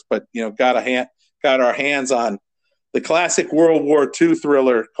first, but got our hands on the classic World War II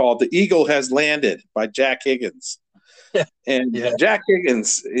thriller called The Eagle Has Landed by Jack Higgins. And Jack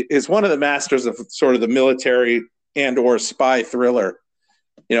Higgins is one of the masters of sort of the military and or spy thriller,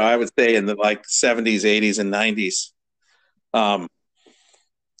 I would say in the 70s, 80s, and 90s.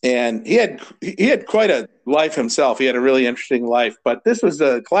 And he had quite a life himself. He had a really interesting life, but this was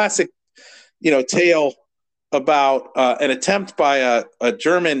a classic, tale about an attempt by a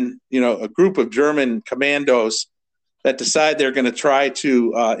German, a group of German commandos that decide they're going to try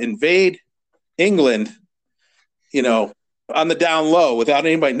to invade England, on the down low without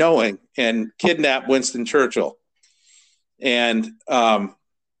anybody knowing, and kidnap Winston Churchill. And I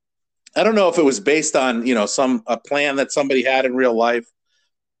don't know if it was based on, a plan that somebody had in real life,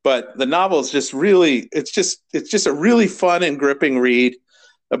 but the novel is just really, it's just a really fun and gripping read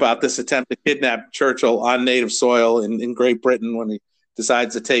about this attempt to kidnap Churchill on native soil in Great Britain when he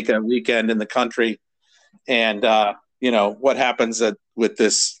decides to take a weekend in the country. And, what happens with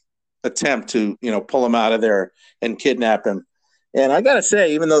this attempt to, pull him out of there and kidnap him. And I got to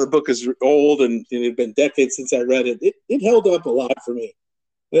say, even though the book is old and it had been decades since I read it, it held up a lot for me.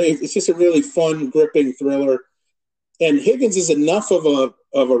 It's just a really fun, gripping thriller. and Higgins is enough of a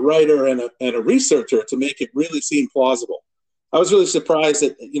writer and a researcher to make it really seem plausible. I was really surprised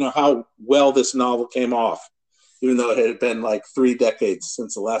at how well this novel came off, even though it had been like 3 decades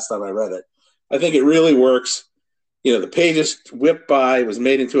since the last time I read it. I think it really works. The pages whipped by. It was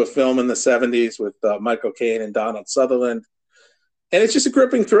made into a film in the 70s with Michael Caine and Donald Sutherland. And it's just a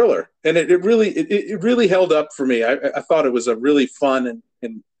gripping thriller. And it really held up for me. I thought it was a really fun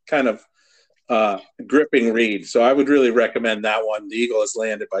and kind of gripping read. So I would really recommend that one, The Eagle Has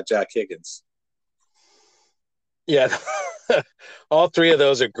Landed by Jack Higgins. Yeah, all 3 of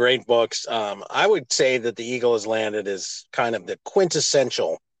those are great books. I would say that The Eagle Has Landed is kind of the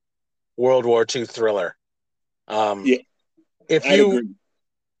quintessential World War II thriller. Yeah, if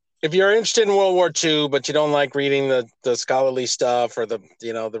you're interested in World War II, but you don't like reading the scholarly stuff or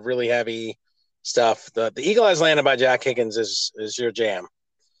the really heavy stuff, the Eagle Has Landed by Jack Higgins is your jam.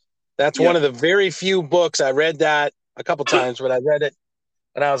 That's one of the very few books. I read that a couple times, but I read it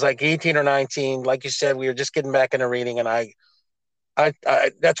when I was like 18 or 19. Like you said, we were just getting back into reading, and I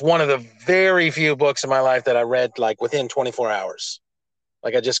that's one of the very few books in my life that I read like within 24 hours.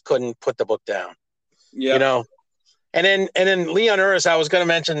 Like I just couldn't put the book down. Yeah. And then Leon Uris, I was going to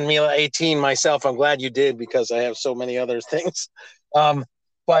mention Mila 18 myself. I'm glad you did because I have so many other things.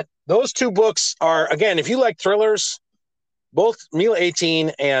 But those 2 books are, again, if you like thrillers, both Mila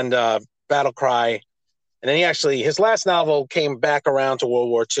 18 and Battle Cry. And then his last novel came back around to World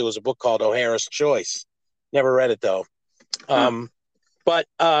War II. It was a book called O'Hara's Choice. Never read it though. But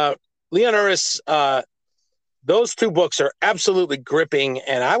Leon Uris, those 2 books are absolutely gripping,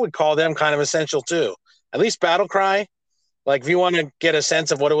 and I would call them kind of essential too. At least Battle Cry, like if you want to get a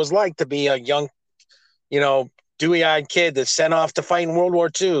sense of what it was like to be a young, dewy-eyed kid that's sent off to fight in World War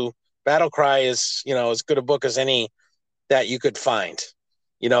II, Battle Cry is, as good a book as any that you could find.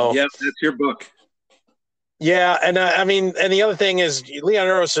 Yeah, that's your book. Yeah, and and the other thing is Leon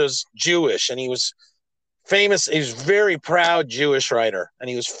Uris was Jewish, and he was famous. He was a very proud Jewish writer, and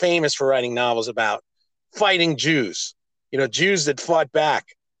he was famous for writing novels about fighting Jews, Jews that fought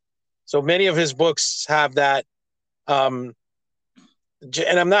back. So many of his books have that, and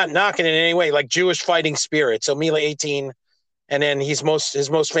I'm not knocking it in any way, like Jewish fighting spirit. So Mila 18, and then his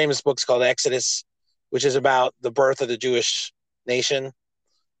most famous book's called Exodus, which is about the birth of the Jewish nation.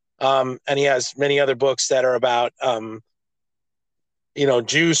 And he has many other books that are about,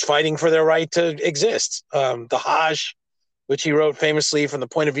 Jews fighting for their right to exist. The Hajj, which he wrote famously from the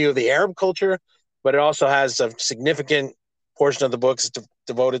point of view of the Arab culture, but it also has a significant portion of the books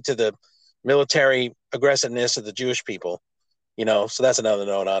devoted to the military aggressiveness of the Jewish people, so that's another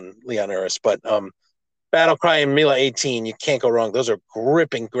note on Leon Uris. But Battle Cry and Mila 18, you can't go wrong. Those are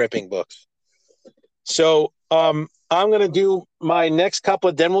gripping books. So I'm going to do my next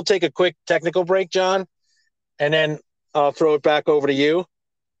couplet, then we'll take a quick technical break, John, and then I'll throw it back over to you.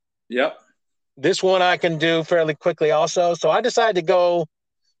 Yep. This one I can do fairly quickly also. So I decided to go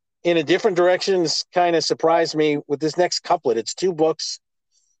in a different direction. This kind of surprised me with this next couplet. It's 2 books.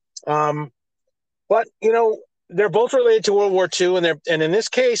 But, they're both related to World War II, and in this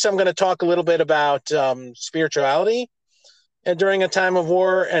case, I'm going to talk a little bit about spirituality and during a time of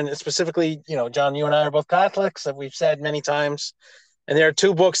war, and specifically, John, you and I are both Catholics, that we've said many times, and there are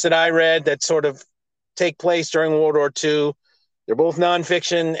 2 books that I read that sort of take place during World War II. They're both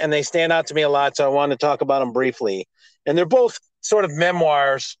nonfiction, and they stand out to me a lot, so I wanted to talk about them briefly. And they're both sort of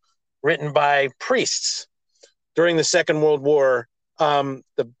memoirs written by priests during the Second World War.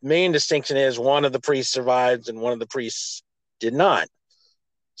 The main distinction is one of the priests survived and one of the priests did not.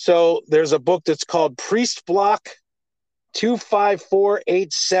 So there's a book that's called Priest Block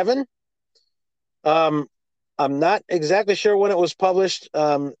 25487. I'm not exactly sure when it was published.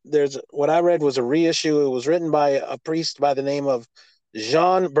 What I read was a reissue. It was written by a priest by the name of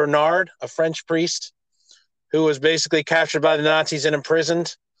Jean Bernard, a French priest who was basically captured by the Nazis and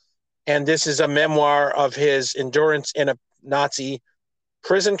imprisoned. And this is a memoir of his endurance in a Nazi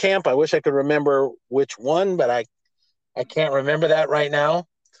prison camp. I wish I could remember which one, but I can't remember that right now.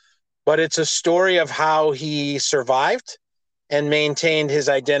 But it's a story of how he survived and maintained his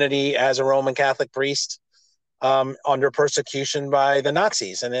identity as a Roman Catholic priest under persecution by the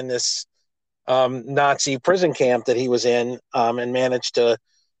Nazis, and in this Nazi prison camp that he was in, and managed to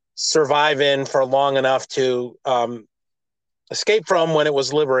survive in for long enough to escape from when it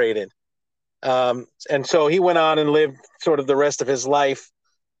was liberated. And so he went on and lived sort of the rest of his life.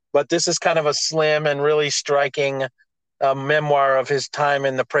 But this is kind of a slim and really striking memoir of his time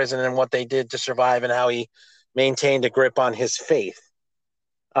in the prison and what they did to survive and how he maintained a grip on his faith.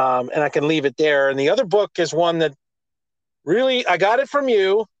 And I can leave it there. And the other book is one that really, I got it from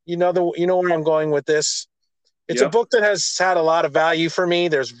you. You know where I'm going with this. It's a book that has had a lot of value for me.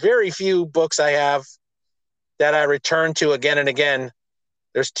 There's very few books I have that I return to again and again.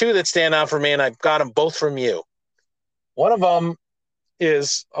 There's two that stand out for me, and I've got them both from you. One of them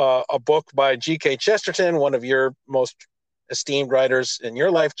is a book by G.K. Chesterton, one of your most esteemed writers in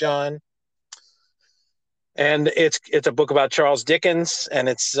your life, John. And it's a book about Charles Dickens, and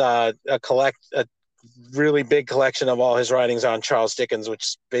it's a really big collection of all his writings on Charles Dickens,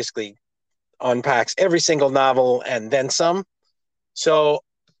 which basically unpacks every single novel and then some. So,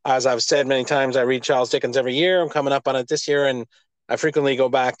 as I've said many times, I read Charles Dickens every year. I'm coming up on it this year, and I frequently go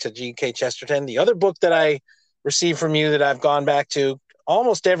back to G.K. Chesterton. The other book that I received from you that I've gone back to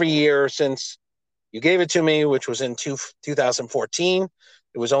almost every year since you gave it to me, which was in 2014.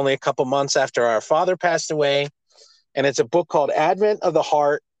 It was only a couple months after our father passed away. And it's a book called Advent of the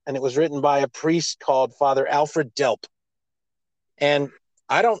Heart, and it was written by a priest called Father Alfred Delp. And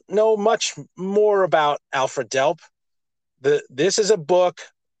I don't know much more about Alfred Delp. This is a book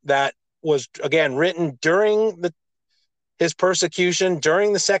that was, again, written during his persecution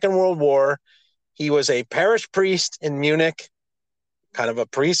during the Second World War. He was a parish priest in Munich, kind of a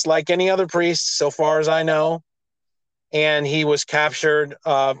priest like any other priest, so far as I know. And he was captured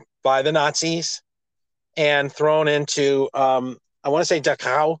by the Nazis and thrown into, I want to say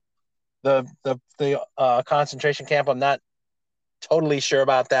Dachau, the concentration camp. I'm not totally sure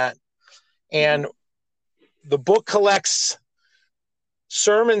about that. And the book collects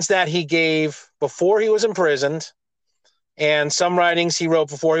sermons that he gave before he was imprisoned, and some writings he wrote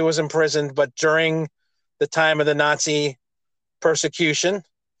before he was imprisoned, but during the time of the Nazi persecution,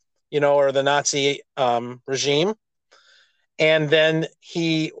 or the Nazi regime. And then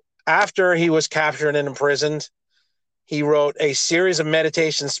after he was captured and imprisoned, he wrote a series of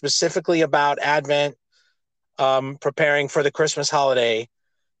meditations specifically about Advent, preparing for the Christmas holiday,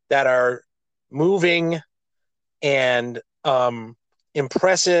 that are moving and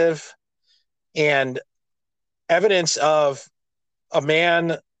impressive and evidence of a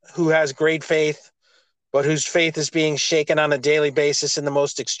man who has great faith, but whose faith is being shaken on a daily basis in the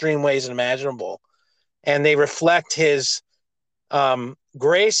most extreme ways imaginable. And they reflect his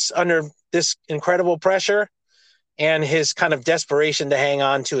grace under this incredible pressure and his kind of desperation to hang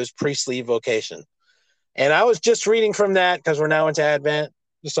on to his priestly vocation. And I was just reading from that because we're now into Advent.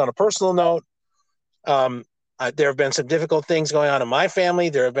 Just on a personal note, there have been some difficult things going on in my family.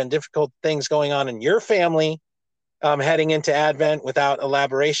 There have been difficult things going on in your family heading into Advent without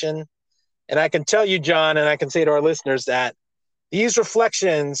elaboration. And I can tell you, John, and I can say to our listeners that these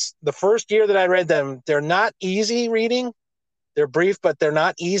reflections, the first year that I read them, they're not easy reading. They're brief, but they're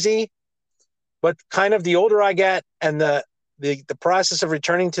not easy. But kind of the older I get and the process of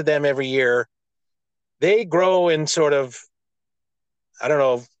returning to them every year, they grow in sort of, I don't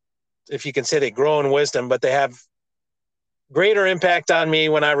know if you can say they grow in wisdom, but they have greater impact on me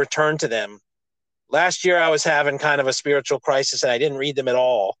when I return to them. Last year I was having kind of a spiritual crisis and I didn't read them at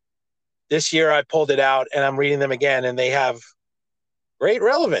all. This year I pulled it out and I'm reading them again, and they have great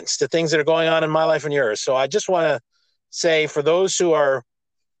relevance to things that are going on in my life and yours. So I just want to say, for those who are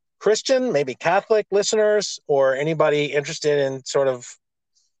Christian, maybe Catholic listeners, or anybody interested in sort of,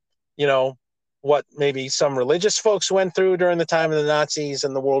 what maybe some religious folks went through during the time of the Nazis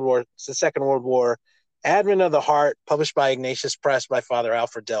and the Second World War, Advent of the Heart, published by Ignatius Press by Father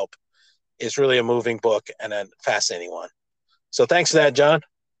Alfred Delp, is really a moving book and a fascinating one. So thanks for that, John.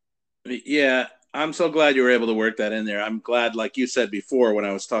 Yeah, I'm so glad you were able to work that in there. I'm glad, like you said before, when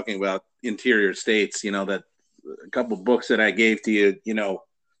I was talking about interior states, that a couple of books that I gave to you,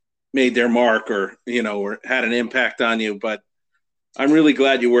 made their mark or had an impact on you. But I'm really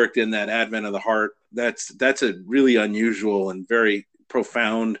glad you worked in that Advent of the Heart. That's a really unusual and very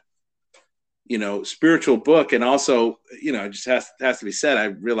profound, spiritual book. And also, it just has to be said, I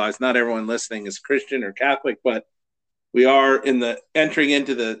realize not everyone listening is Christian or Catholic, but we are entering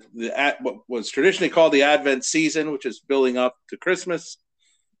into what was traditionally called the Advent season, which is building up to Christmas.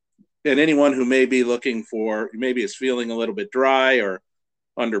 And anyone who may be maybe is feeling a little bit dry or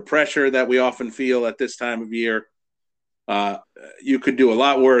under pressure that we often feel at this time of year, you could do a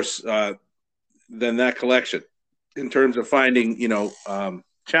lot worse than that collection in terms of finding,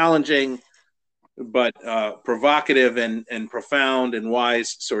 challenging but provocative and profound and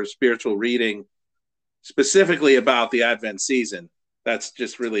wise sort of spiritual reading, specifically about the Advent season. That's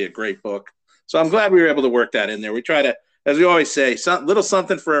just really a great book. So I'm glad we were able to work that in there. We try to, as we always say, little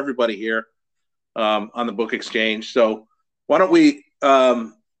something for everybody here on the Book Exchange. So why don't we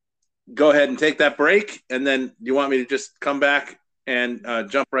go ahead and take that break, and then do you want me to just come back and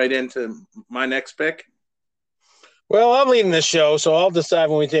jump right into my next pick? Well, I'm leading this show, so I'll decide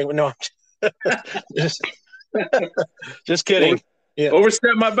when we take. No, Just kidding. Yeah.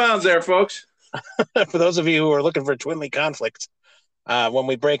 Overstep my bounds there, folks. For those of you who are looking for twinly conflict, when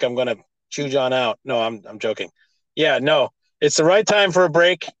we break, I'm going to chew John out. No, I'm joking. Yeah, no, it's the right time for a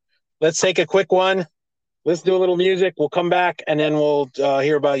break. Let's take a quick one. Let's do a little music. We'll come back, and then we'll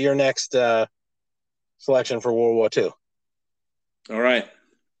hear about your next selection for World War II. All right.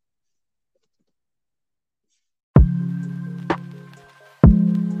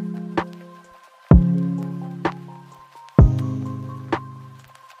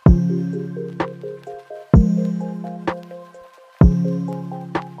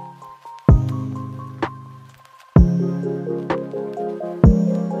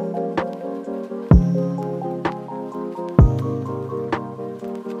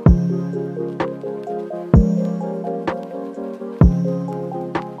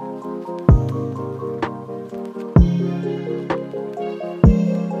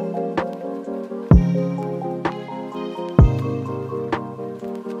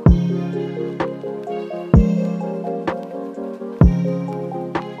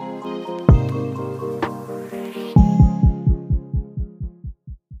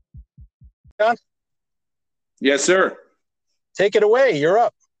 John? Yes, sir. Take it away. You're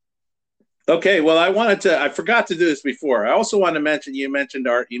up. Okay, well, I forgot to do this before. I also wanted to mention, you mentioned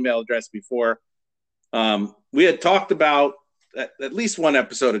our email address before. We had talked about, at least one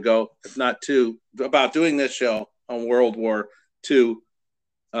episode ago, if not two, about doing this show on World War II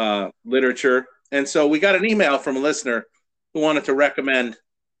literature. And so we got an email from a listener who wanted to recommend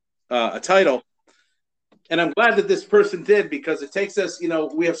a title. And I'm glad that this person did, because it takes us,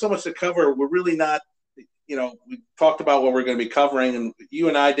 we have so much to cover. We're really not, we talked about what we're going to be covering, and you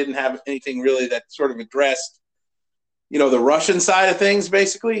and I didn't have anything really that sort of addressed, the Russian side of things,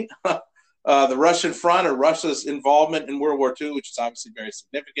 basically. The Russian front, or Russia's involvement in World War II, which is obviously very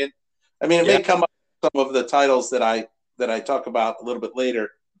significant. I mean, it may come up with some of the titles that I talk about a little bit later,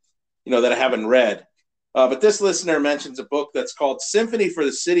 that I haven't read. But this listener mentions a book that's called Symphony for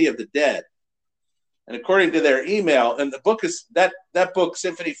the City of the Dead. And according to their email, and the book is that book,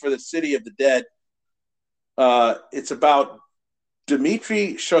 Symphony for the City of the Dead, it's about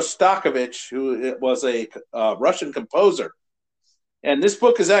Dmitri Shostakovich, who was a Russian composer. And this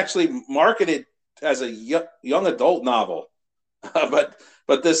book is actually marketed as a young adult novel. But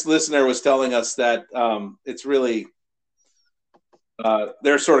this listener was telling us that it's really,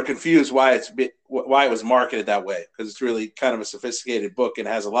 they're sort of confused why it was marketed that way, because it's really kind of a sophisticated book and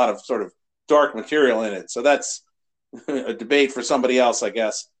has a lot of sort of dark material in it. So that's a debate for somebody else, I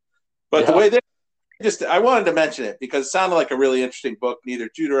guess. But the way I wanted to mention it because it sounded like a really interesting book. Neither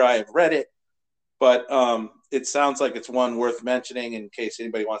Jude or I have read it, but it sounds like it's one worth mentioning in case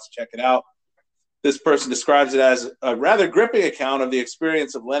anybody wants to check it out. This person describes it as a rather gripping account of the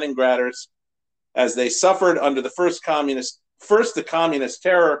experience of Leningraders as they suffered under the first the communist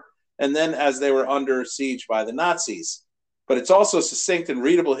terror, and then as they were under siege by the Nazis. But it's also succinct and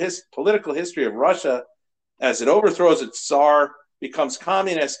readable political history of Russia as it overthrows its Tsar, becomes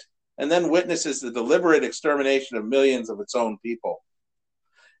communist, and then witnesses the deliberate extermination of millions of its own people.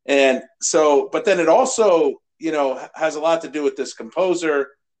 And so, but then it also, has a lot to do with this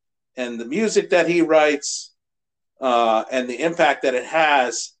composer and the music that he writes, and the impact that it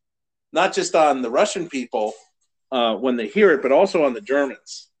has, not just on the Russian people when they hear it, but also on the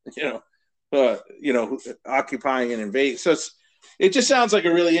Germans, occupying and invading. So it just sounds like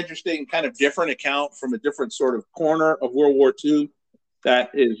a really interesting kind of different account from a different sort of corner of World War II.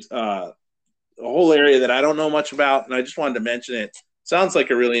 That is a whole area that I don't know much about, and I just wanted to mention it. Sounds like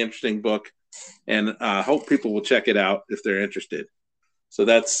a really interesting book, and I hope people will check it out if they're interested. So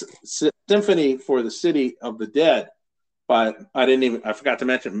that's Symphony for the City of the Dead by, I forgot to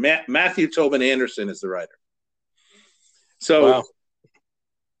mention, Matthew Tobin Anderson is the writer. So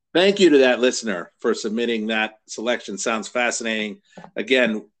Thank you to that listener for submitting that selection. Sounds fascinating.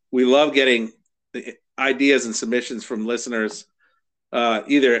 Again, we love getting the ideas and submissions from listeners,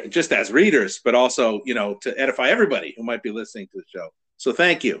 either just as readers, but also, to edify everybody who might be listening to the show. So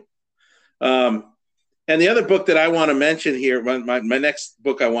thank you. And the other book that I want to mention here, my next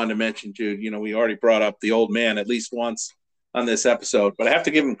book I wanted to mention, Jude, we already brought up The Old Man at least once on this episode, but I have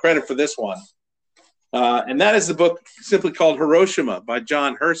to give him credit for this one. And that is the book simply called Hiroshima by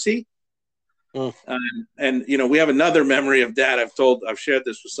John Hersey. And we have another memory of Dad. I've shared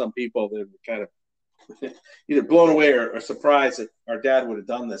this with some people that were kind of either blown away or surprised that our dad would have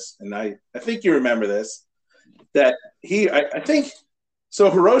done this. And I think you remember this, that I think, so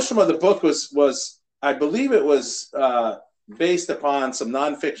Hiroshima, the book was I believe it was based upon some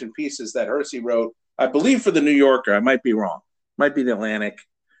nonfiction pieces that Hersey wrote, I believe for the New Yorker. I might be wrong. Might be the Atlantic.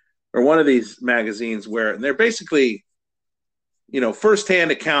 or one of these magazines where, and they're basically,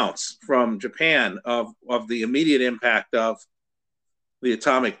 firsthand accounts from Japan of the immediate impact of the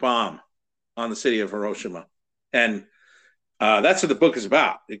atomic bomb on the city of Hiroshima. And that's what the book is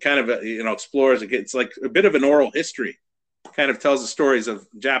about. It kind of, explores, it's like a bit of an oral history, kind of tells the stories of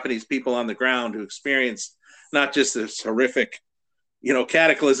Japanese people on the ground who experienced not just this horrific,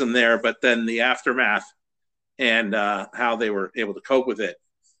 cataclysm there, but then the aftermath and how they were able to cope with it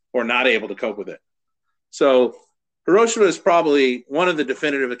or not able to cope with it. So Hiroshima is probably one of the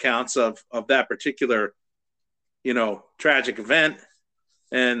definitive accounts of that particular, tragic event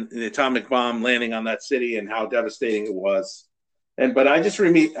and the atomic bomb landing on that city and how devastating it was. But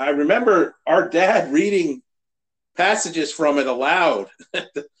I remember our dad reading passages from it aloud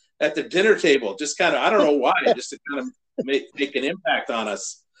at the dinner table, just kind of, I don't know why, just to kind of make an impact on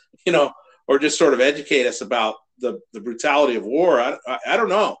us, or just sort of educate us about the brutality of war. I don't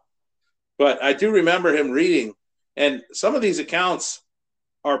know. But I do remember him reading, and some of these accounts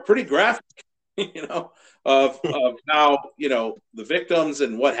are pretty graphic, of how, the victims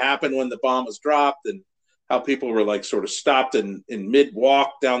and what happened when the bomb was dropped and how people were like sort of stopped in mid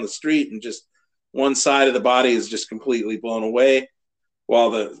walk down the street and just one side of the body is just completely blown away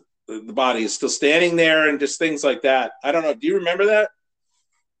while the body is still standing there and just things like that. I don't know. Do you remember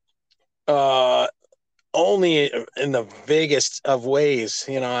that? Only in the vaguest of ways.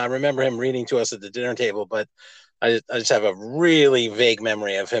 I remember him reading to us at the dinner table, but I just have a really vague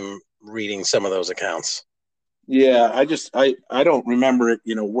memory of him reading some of those accounts. Yeah, I don't remember it,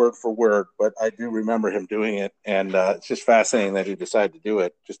 word for word, but I do remember him doing it, and it's just fascinating that he decided to do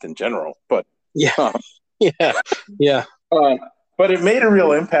it, just in general. But yeah. But it made a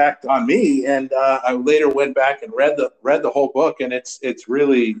real impact on me, and I later went back and read the whole book, and it's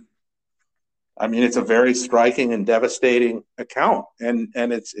really, it's a very striking and devastating account, and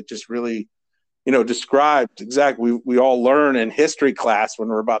it just really, described exactly. We all learn in history class when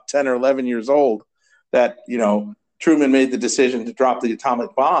we're about 10 or 11 years old that Truman made the decision to drop the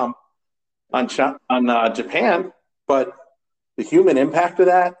atomic bomb on Japan, but the human impact of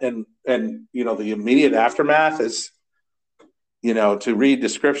that and the immediate aftermath is, to read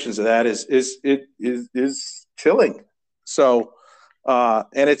descriptions of that is chilling. So,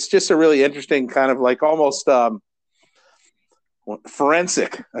 and it's just a really interesting kind of like almost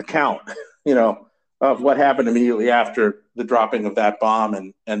forensic account, of what happened immediately after the dropping of that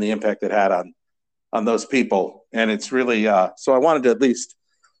bomb and the impact it had on those people. And it's really, so I wanted to at least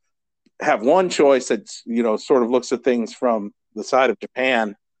have one choice that, sort of looks at things from the side of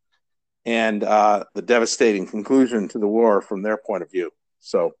Japan and the devastating conclusion to the war from their point of view.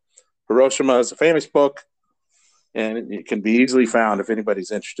 So Hiroshima is a famous book, and it can be easily found if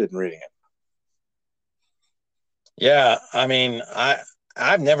anybody's interested in reading it. Yeah,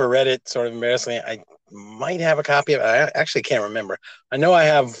 I've never read it, sort of embarrassingly. I might have a copy of it. I actually can't remember. I know I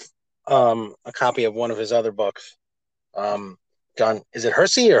have a copy of one of his other books. John, is it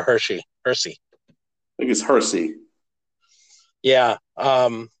Hersey or Hershey? Hersey. I think it's Hersey. Yeah.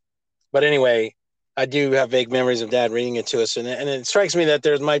 But anyway, I do have vague memories of Dad reading it to us, and it strikes me that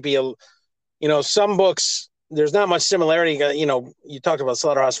there might be some books. There's not much similarity. You talked about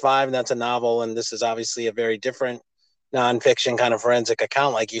Slaughterhouse-Five, and that's a novel, and this is obviously a very different nonfiction kind of forensic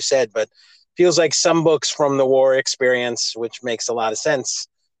account, like you said. But feels like some books from the war experience, which makes a lot of sense.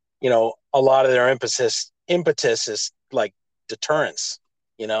 A lot of their impetus is like deterrence.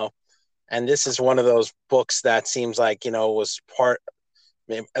 And this is one of those books that seems like was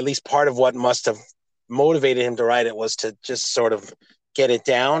at least part of what must have motivated him to write it was to just sort of get it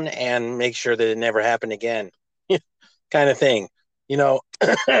down and make sure that it never happened again, kind of thing,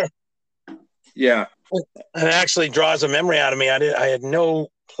 Yeah. And it actually draws a memory out of me. I had no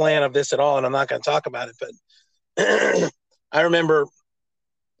plan of this at all, and I'm not going to talk about it, but I remember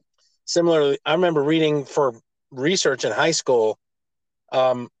reading for research in high school,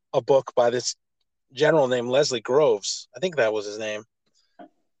 a book by this general named Leslie Groves. I think that was his name.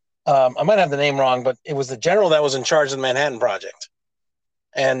 I might have the name wrong, but it was the general that was in charge of the Manhattan Project.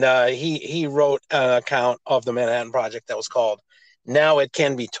 And he wrote an account of the Manhattan Project that was called Now It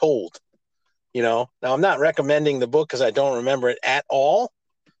Can Be Told. Now I'm not recommending the book because I don't remember it at all,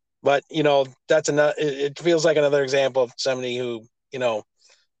 but that's it feels like another example of somebody who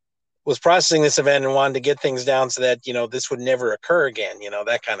was processing this event and wanted to get things down so that this would never occur again,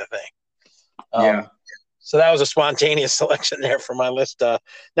 that kind of thing. Yeah. So that was a spontaneous selection there for my list.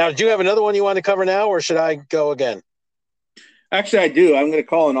 Now, do you have another one you want to cover now, or should I go again? Actually, I do. I'm going to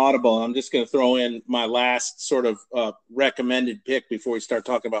call an audible. I'm just going to throw in my last sort of recommended pick before we start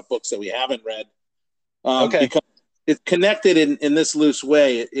talking about books that we haven't read. Okay. it's connected in this loose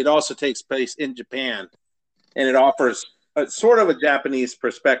way. It also takes place in Japan, and it offers a sort of a Japanese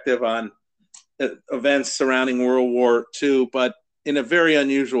perspective on events surrounding World War II, but in a very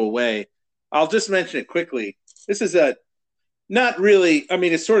unusual way. I'll just mention it quickly. This is not really, I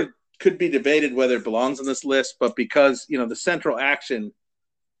mean, it sort of could be debated whether it belongs on this list, but because, the central action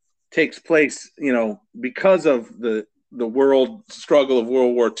takes place, because of the world struggle of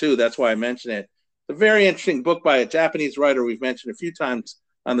World War II, that's why I mention it. It's a very interesting book by a Japanese writer we've mentioned a few times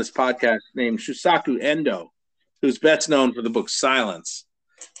on this podcast named Shusaku Endo, who's best known for the book Silence,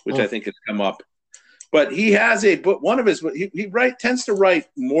 which I think has come up. But he has a book. One of his tends to write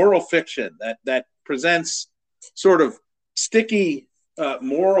moral fiction that presents sort of sticky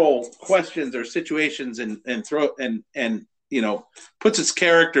moral questions or situations and puts its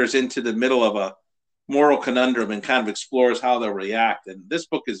characters into the middle of a moral conundrum and kind of explores how they'll react. And this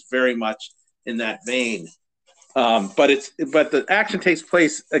book is very much in that vein. But the action takes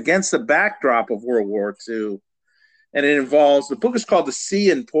place against the backdrop of World War II, and it involves, the book is called The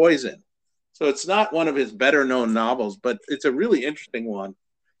Sea and Poison. So it's not one of his better known novels, but it's a really interesting one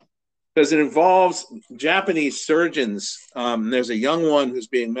because it involves Japanese surgeons. There's a young one who's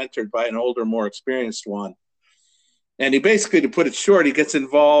being mentored by an older, more experienced one. And he basically, to put it short, he gets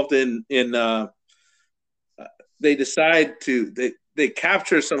involved in they decide they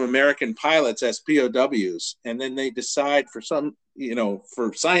capture some American pilots as POWs, and then they decide for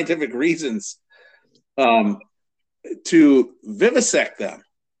for scientific reasons to vivisect them.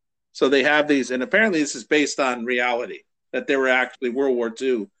 So they have these, and apparently this is based on reality, that there were actually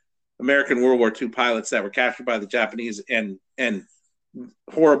American World War II pilots that were captured by the Japanese, and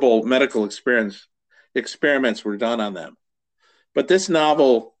horrible medical experiments were done on them. But this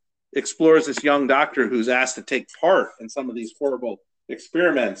novel explores this young doctor who's asked to take part in some of these horrible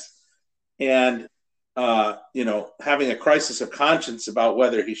experiments, and having a crisis of conscience about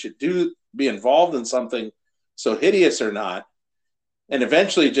whether he should be involved in something so hideous or not, and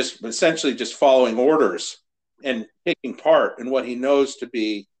eventually essentially just following orders and taking part in what he knows to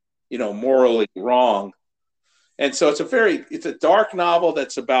be, morally wrong. And so it's a dark novel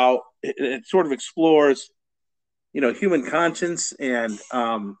that's about, it sort of explores, human conscience and,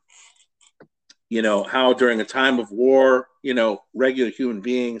 how during a time of war, regular human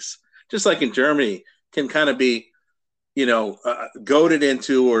beings, just like in Germany, can kind of be, goaded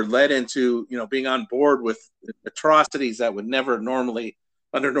into or led into, being on board with atrocities that would never normally,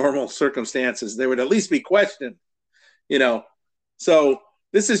 under normal circumstances, they would at least be questioned, So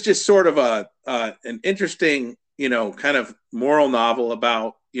this is just sort of an interesting, kind of moral novel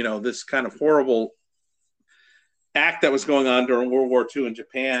about, this kind of horrible act that was going on during World War II in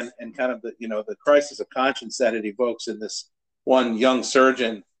Japan, and kind of the crisis of conscience that it evokes in this one young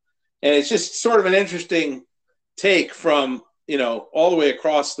surgeon. And it's just sort of an interesting take from, all the way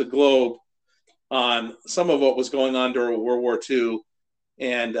across the globe on some of what was going on during World War II.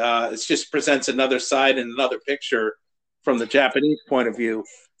 And it just presents another side and another picture from the Japanese point of view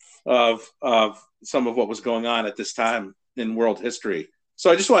of some of what was going on at this time in world history. So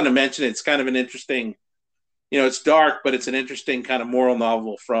I just wanted to mention it's kind of an interesting, it's dark, but it's an interesting kind of moral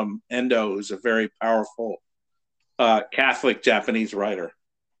novel from Endo, who's a very powerful Catholic Japanese writer.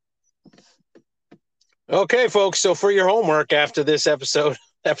 Okay, folks. So for your homework after this episode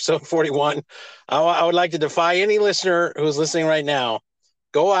 41, I would like to defy any listener who's listening right now,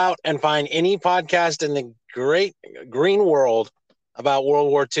 go out and find any podcast in the great green world about World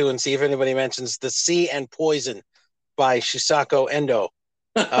War II and see if anybody mentions The Sea and Poison by Shusaku Endo.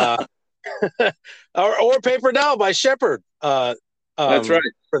 or Paper Doll by Shepard. That's right.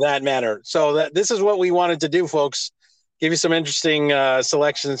 For that matter. So this is what we wanted to do, folks. Give you some interesting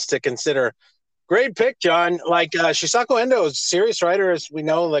selections to consider. Great pick, John. Like Shusaku Endo is a serious writer, as we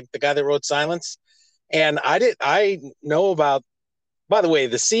know, like the guy that wrote Silence. And I know about, by the way,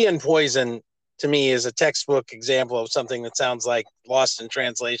 The Sea and Poison to me is a textbook example of something that sounds like lost in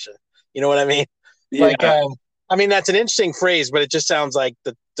translation. You know what I mean? Yeah. Like, that's an interesting phrase, but it just sounds like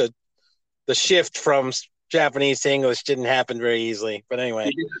the shift from Japanese to English didn't happen very easily. But anyway.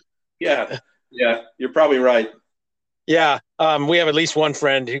 Yeah, you're probably right. Yeah, we have at least one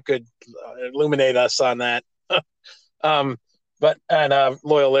friend who could illuminate us on that. But a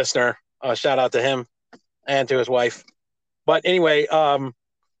loyal listener, shout out to him and to his wife. But anyway,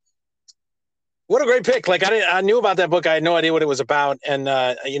 what a great pick! Like I knew about that book. I had no idea what it was about, and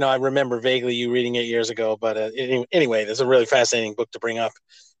I remember vaguely you reading it years ago. But anyway, it's a really fascinating book to bring up,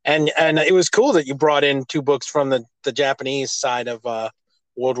 and it was cool that you brought in two books from the Japanese side of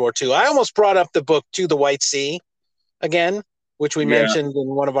World War II. I almost brought up the book To the White Sea again, which we mentioned in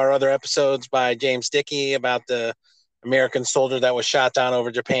one of our other episodes by James Dickey about the American soldier that was shot down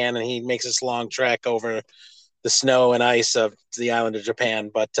over Japan, and he makes this long trek over the snow and ice of the island of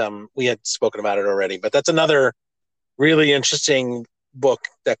Japan. But we had spoken about it already. But that's another really interesting book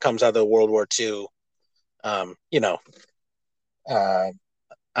that comes out of World War II.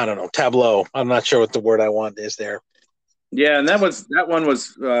 I don't know, tableau. I'm not sure what the word I want is there. Yeah, and that one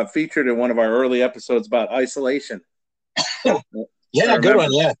was featured in one of our early episodes about isolation. Yeah, good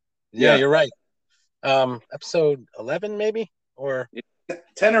one. Yeah, you're right. Episode 11 maybe, or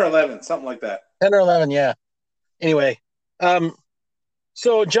 10 or 11, something like that. 10 or 11, yeah. Anyway,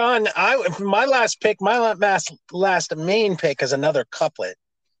 so John, my last main pick is another couplet.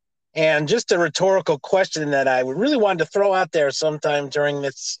 And just a rhetorical question that I really wanted to throw out there sometime during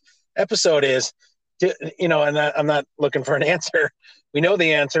this episode is, and I'm not looking for an answer. We know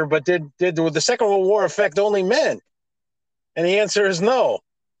the answer, but did the Second World War affect only men? And the answer is no.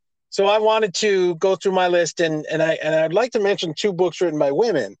 So I wanted to go through my list, and I'd like to mention 2 books written by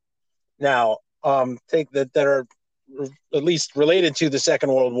women now, that are at least related to the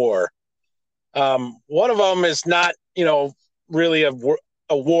Second World War. One of them is not, really a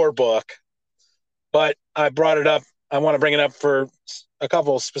war book, but I brought it up. I want to bring it up for a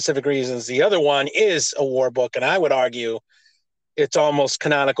couple of specific reasons. The other one is a war book, and I would argue it's almost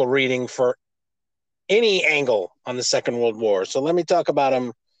canonical reading for any angle on the Second World War. So let me talk about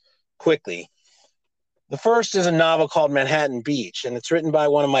them quickly. The first is a novel called Manhattan Beach, and it's written by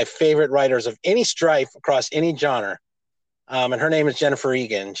one of my favorite writers of any stripe across any genre. And her name is Jennifer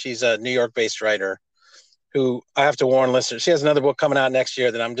Egan. She's a New York-based writer who, I have to warn listeners, she has another book coming out next year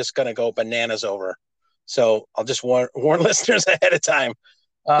that I'm just going to go bananas over. So I'll just warn listeners ahead of time.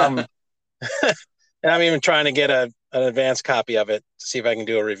 And I'm even trying to get an advanced copy of it to see if I can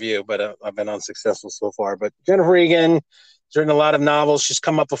do a review, but I've been unsuccessful so far. But Jennifer Egan has written a lot of novels. She's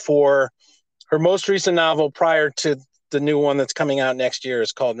come up before. Her most recent novel prior to the new one that's coming out next year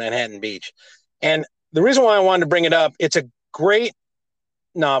is called Manhattan Beach. And the reason why I wanted to bring it up, it's a great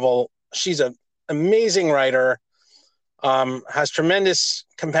novel. She's an amazing writer, has tremendous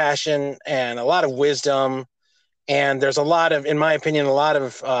compassion and a lot of wisdom. And there's a lot of, in my opinion, a lot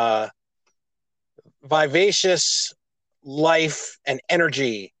of vivacious life and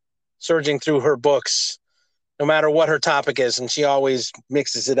energy surging through her books, no matter what her topic is. And she always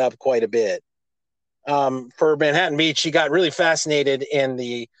mixes it up quite a bit. For Manhattan Beach, she got really fascinated in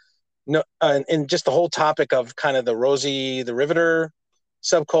just the whole topic of kind of the Rosie the Riveter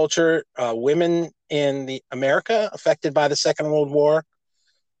subculture, women in the America affected by the Second World War.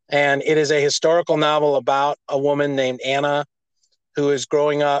 And it is a historical novel about a woman named Anna who is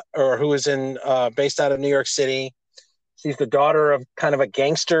growing up, or who is based out of New York City. She's the daughter of kind of a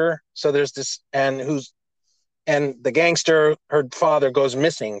gangster. So there's this, and the gangster, her father, goes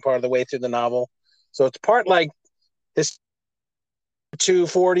missing part of the way through the novel. So it's part like this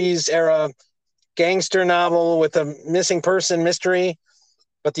 240s era gangster novel with a missing person mystery.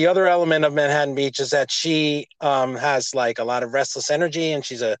 But the other element of Manhattan Beach is that she has like a lot of restless energy, and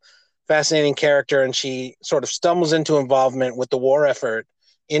she's a fascinating character, and she sort of stumbles into involvement with the war effort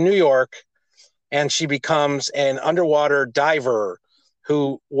in New York, and she becomes an underwater diver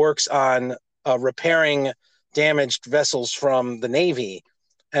who works on repairing damaged vessels from the Navy.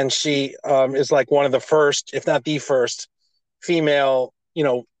 And she is like one of the first, if not the first, female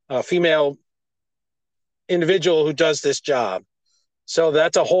individual who does this job. So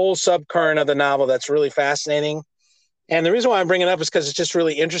that's a whole subcurrent of the novel that's really fascinating. And the reason why I'm bringing it up is because it's just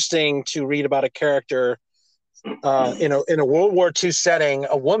really interesting to read about a character in a World War II setting,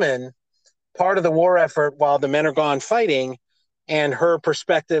 a woman, part of the war effort while the men are gone fighting, and her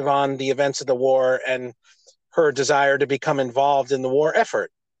perspective on the events of the war and her desire to become involved in the war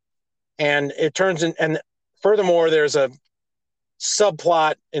effort. And it turns in, and furthermore, there's a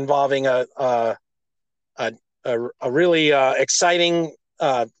subplot involving a really exciting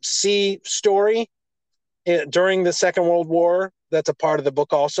sea story during the Second World War. That's a part of the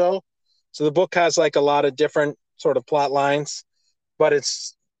book also. So the book has like a lot of different sort of plot lines, but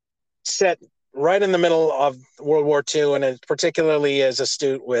it's set right in the middle of World War II, and it particularly is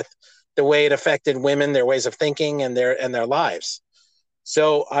astute with the way it affected women, their ways of thinking, and their lives.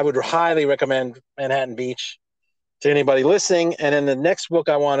 So I would highly recommend Manhattan Beach to anybody listening. And then the next book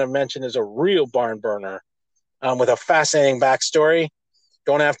I want to mention is a real barn burner with a fascinating backstory.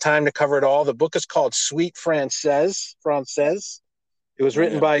 Don't have time to cover it all. The book is called Sweet Frances. It was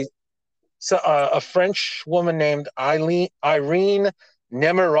written by a French woman named Irene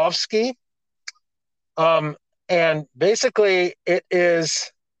Nemirovsky. And basically it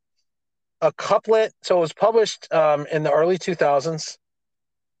is a couplet. So it was published in the early 2000s.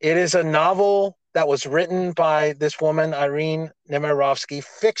 It is a novel that was written by this woman, Irene Nemirovsky,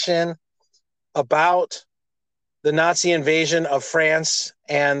 fiction about the Nazi invasion of France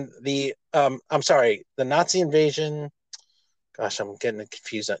and the Nazi invasion. Gosh, I'm getting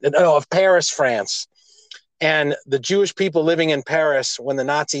confused. No, of Paris, France, and the Jewish people living in Paris when the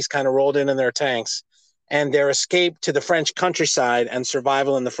Nazis kind of rolled in their tanks, and their escape to the French countryside and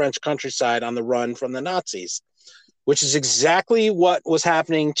survival in the French countryside on the run from the Nazis, which is exactly what was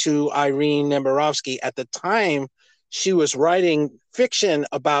happening to Irene Nemirovsky at the time she was writing fiction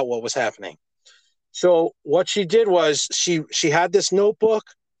about what was happening. So what she did was she had this notebook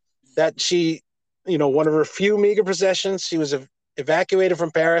that she, one of her few meager possessions. She was evacuated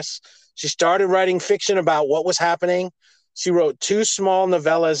from Paris. She started writing fiction about what was happening. She wrote 2 small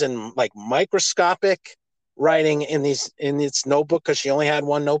novellas in like microscopic writing in this notebook because she only had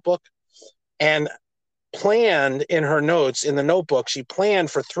one notebook, and planned in her notes in the notebook. She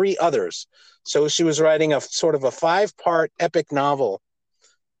planned for 3 others. So she was writing a sort of a 5-part epic novel.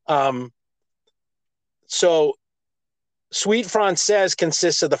 So Suite Française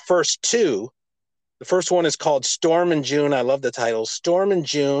consists of the first 2. The first one is called Storm in June. I love the title, Storm in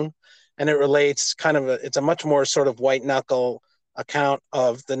June. And it relates it's a much more sort of white knuckle account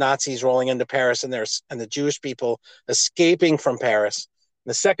of the Nazis rolling into Paris and the Jewish people escaping from Paris.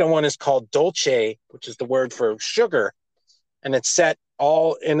 The second one is called Dolce, which is the word for sugar. And it's set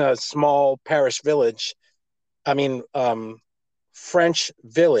all in a small Paris village. French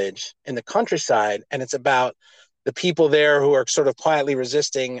village in the countryside, and it's about the people there who are sort of quietly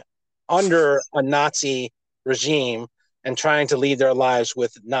resisting under a Nazi regime and trying to lead their lives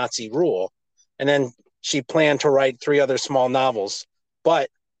with Nazi rule. And then she planned to write 3 other small novels, but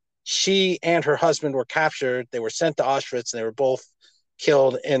she and her husband were captured. They were sent to Auschwitz, and they were both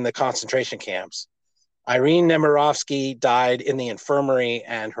killed in the concentration camps. Irene Nemirovsky died in the infirmary,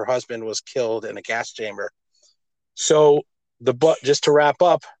 and her husband was killed in a gas chamber. So the book, just to wrap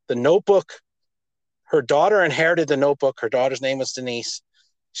up, the notebook, her daughter inherited the notebook. Her daughter's name was Denise.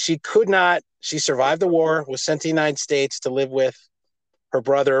 She survived the war, was sent to the United States to live with her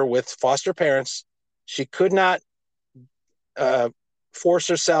brother with foster parents. She could not force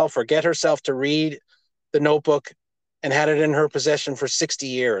herself or get herself to read the notebook and had it in her possession for 60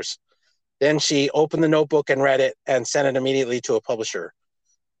 years. Then she opened the notebook and read it and sent it immediately to a publisher.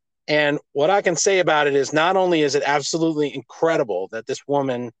 And what I can say about it is not only is it absolutely incredible that this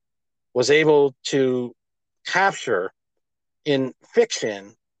woman was able to capture in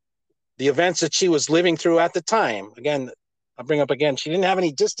fiction the events that she was living through at the time. Again, I'll bring up again, she didn't have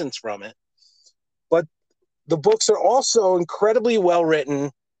any distance from it. But the books are also incredibly well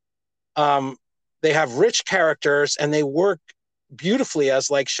written. They have rich characters, and they work beautifully as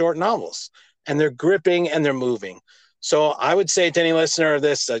like short novels. And they're gripping and they're moving. So I would say to any listener of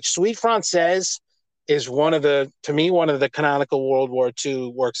this, Suite Française is one of the canonical World War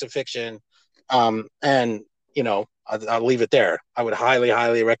II works of fiction. I'll leave it there. I would highly,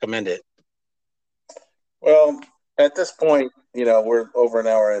 highly recommend it. Well, at this point, we're over an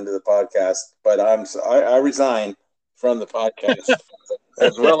hour into the podcast, but I resign from the podcast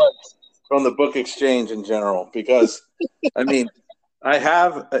as well as from the book exchange in general, because I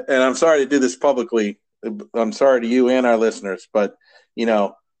have, and I'm sorry to do this publicly. I'm sorry to you and our listeners, but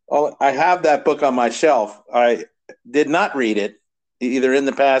I have that book on my shelf. I did not read it either in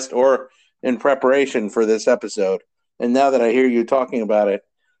the past or in preparation for this episode. And now that I hear you talking about it,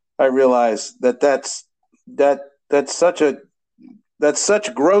 I realize that's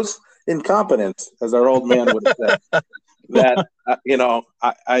such gross incompetence, as our old man would have said, that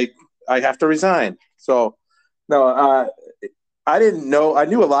I have to resign. So no, I didn't know. I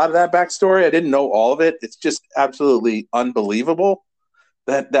knew a lot of that backstory. I didn't know all of it. It's just absolutely unbelievable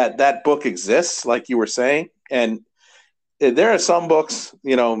that book exists, like you were saying. And there are some books,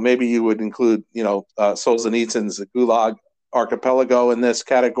 maybe you would include, Solzhenitsyn's Gulag Archipelago in this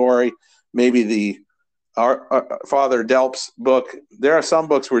category. Maybe our Father Delp's book. There are some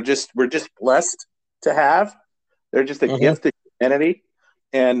books we're just blessed to have. They're just a gift to humanity,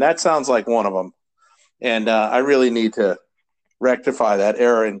 and that sounds like one of them. And I really need to rectify that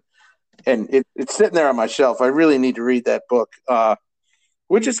error, and it's sitting there on my shelf. I really need to read that book,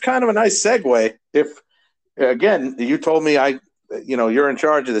 which is kind of a nice segue. If again, you told me you're in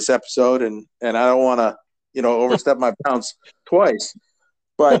charge of this episode, and I don't want to overstep my bounds twice,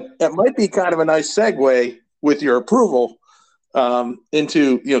 but it might be kind of a nice segue with your approval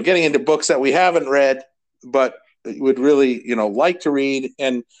into getting into books that we haven't read, but would really like to read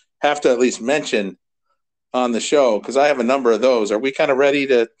and have to at least mention on the show, because I have a number of those. Are we kind of ready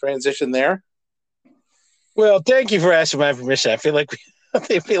to transition there? Well, thank you for asking my permission. I feel like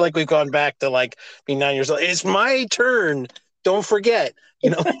They feel like we've gone back to like being 9 years old. It's my turn. Don't forget, you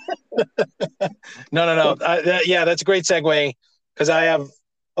know. No. Yeah, that's a great segue because I have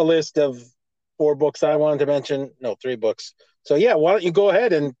a list of 4 books I wanted to mention. No, 3 books. So yeah, why don't you go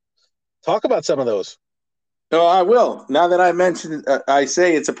ahead and talk about some of those? No, I will. Now that I mentioned, I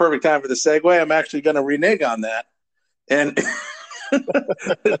say it's a perfect time for the segue. I'm actually going to renege on that and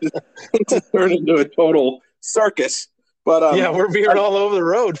turn into a total circus. But yeah, we're veering all over the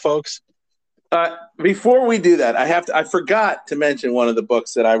road, folks. Before we do that, I forgot to mention one of the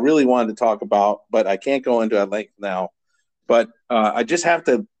books that I really wanted to talk about, but I can't go into at length now. But I just have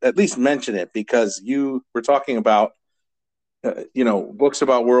to at least mention it because you were talking about, books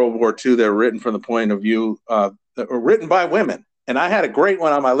about World War II that are written from the point of view that were written by women. And I had a great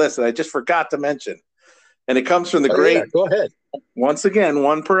one on my list that I just forgot to mention. And it comes from the great, yeah, go ahead. Once again,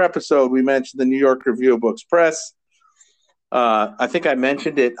 one per episode, we mentioned the New York Review of Books Press. I think I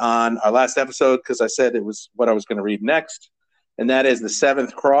mentioned it on our last episode because I said it was what I was going to read next. And that is The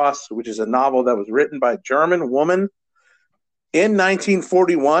Seventh Cross, which is a novel that was written by a German woman in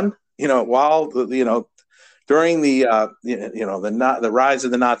 1941, during the rise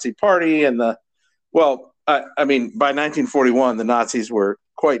of the Nazi Party and by 1941, the Nazis were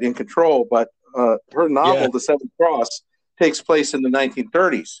quite in control, but her novel, The Seventh Cross, takes place in the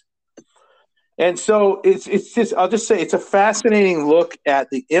 1930s. And so it's just, I'll just say it's a fascinating look at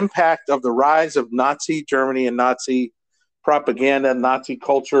the impact of the rise of Nazi Germany and Nazi propaganda, Nazi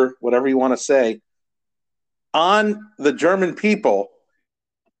culture, whatever you want to say, on the German people.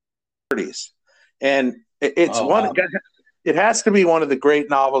 And it has to be one of the great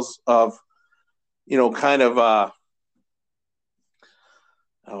novels of,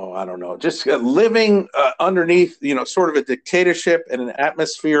 just living underneath, sort of a dictatorship and an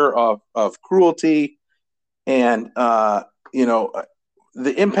atmosphere of cruelty and,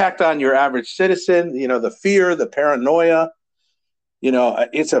 the impact on your average citizen, the fear, the paranoia.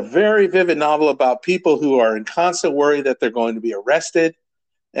 It's a very vivid novel about people who are in constant worry that they're going to be arrested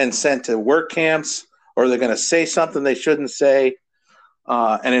and sent to work camps, or they're going to say something they shouldn't say.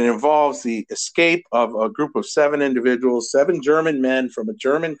 And it involves the escape of a group of 7 individuals, 7 German men from a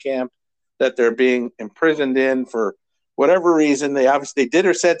German camp that they're being imprisoned in for whatever reason. They obviously did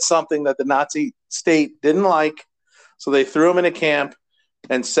or said something that the Nazi state didn't like. So they threw them in a camp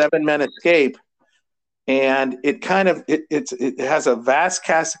and 7 men escape. And it has a vast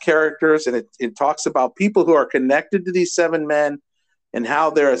cast of characters, and it talks about people who are connected to these 7 men and how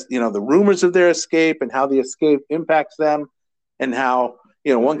there's, the rumors of their escape and how the escape impacts them. And how,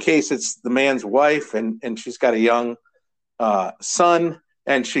 one case it's the man's wife and she's got a young son,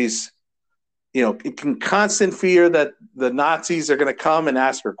 and she's, in constant fear that the Nazis are going to come and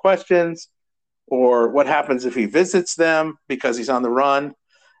ask her questions, or what happens if he visits them because he's on the run.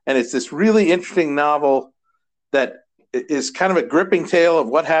 And it's this really interesting novel that is kind of a gripping tale of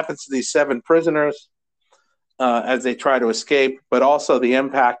what happens to these 7 prisoners as they try to escape, but also the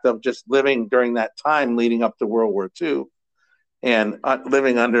impact of just living during that time leading up to World War II. And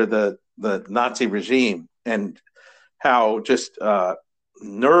living under the Nazi regime, and how just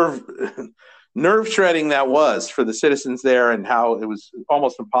nerve shredding that was for the citizens there, and how it was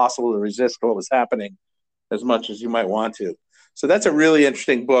almost impossible to resist what was happening as much as you might want to. So that's a really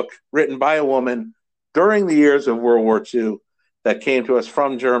interesting book written by a woman during the years of World War II that came to us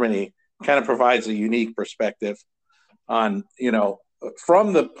from Germany. Kind of provides a unique perspective on,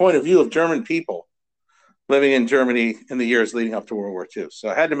 from the point of view of German people living in Germany in the years leading up to World War II. So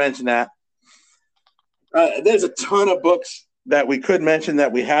I had to mention that. There's a ton of books that we could mention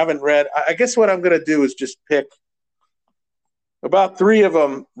that we haven't read. I guess what I'm going to do is just pick about 3 of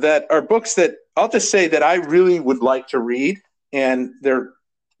them that are books that I'll just say that I really would like to read, and they're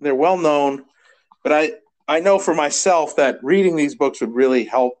well known. But I know for myself that reading these books would really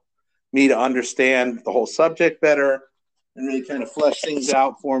help me to understand the whole subject better and really kind of flesh things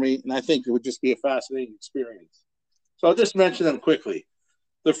out for me. And I think it would just be a fascinating experience. So I'll just mention them quickly.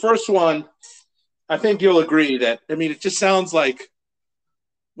 The first one, I think you'll agree that, it just sounds like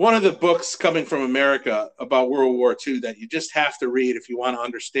one of the books coming from America about World War II that you just have to read if you want to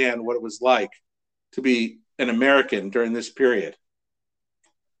understand what it was like to be an American during this period.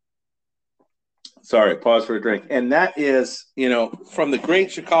 Sorry, pause for a drink. And that is, from the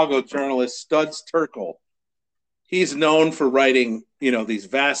great Chicago journalist Studs Terkel. He's known for writing, these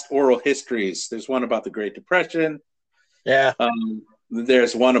vast oral histories. There's one about the Great Depression. Yeah.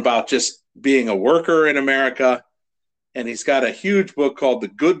 There's one about just being a worker in America. And he's got a huge book called The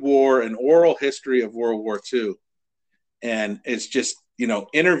Good War, an Oral History of World War II. And it's just,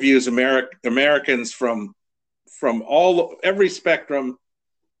 interviews Americans from from every spectrum,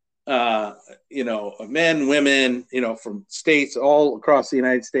 men, women, from states all across the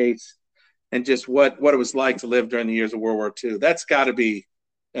United States, and just what it was like to live during the years of World War II. That's got to be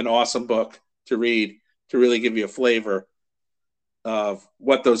an awesome book to read to really give you a flavor of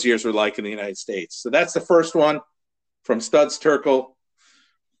what those years were like in the United States. So that's the first one from Studs Terkel.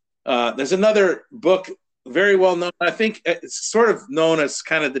 There's another book, very well known. I think it's sort of known as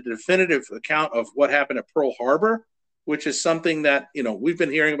kind of the definitive account of what happened at Pearl Harbor, which is something that, we've been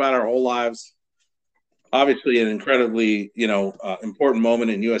hearing about our whole lives. Obviously an incredibly, important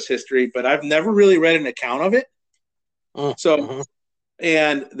moment in U.S. history, but I've never really read an account of it.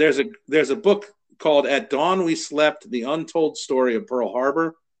 And there's a book called At Dawn We Slept, The Untold Story of Pearl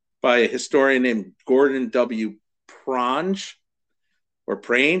Harbor by a historian named Gordon W. Prange,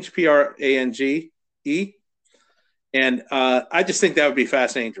 Prange. And I just think that would be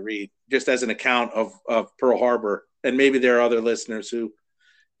fascinating to read, just as an account of Pearl Harbor. And maybe there are other listeners who,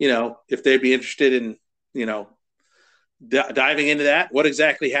 if they'd be interested in, diving into that. What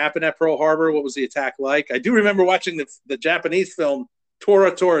exactly happened at Pearl Harbor? What was the attack like? I do remember watching the Japanese film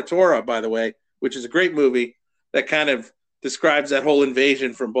Tora, Tora, Tora, by the way, which is a great movie that kind of describes that whole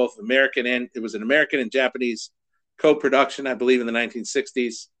invasion from both it was an American and Japanese co-production, I believe, in the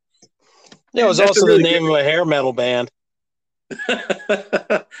 1960s. Yeah, it was also the name of a hair metal band.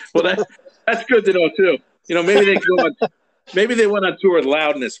 Well, that's good to know too. Maybe they went on tour with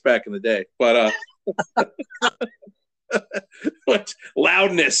Loudness back in the day, but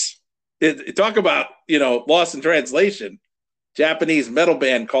Loudness. Talk about lost in translation. Japanese metal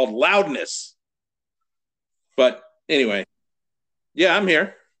band called Loudness. But anyway, yeah, I'm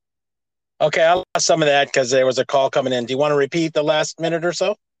here. Okay, I lost some of that because there was a call coming in. Do you want to repeat the last minute or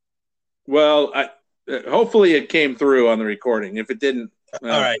so? Well, hopefully it came through on the recording. If it didn't, all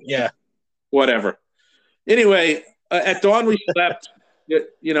right, yeah, whatever. Anyway, At Dawn We Slept.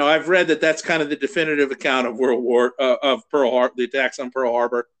 I've read that's kind of the definitive account of of Pearl Harbor, the attacks on Pearl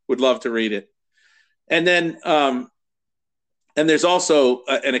Harbor. Would love to read it. And then, and there's also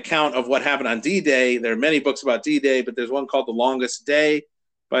an account of what happened on D-Day. There are many books about D-Day, but there's one called The Longest Day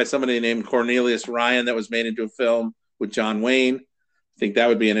by somebody named Cornelius Ryan that was made into a film with John Wayne. I think that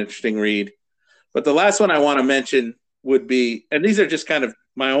would be an interesting read. But the last one I want to mention would be, and these are just kind of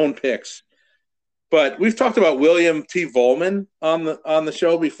my own picks, but we've talked about William T. Vollmann on the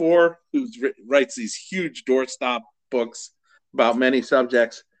show before, who writes these huge doorstop books about many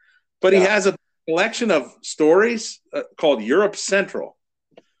subjects. But he has a collection of stories called Europe Central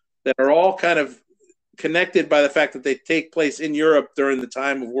that are all kind of connected by the fact that they take place in Europe during the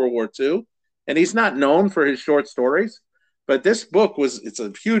time of World War II. And he's not known for his short stories, but this book it's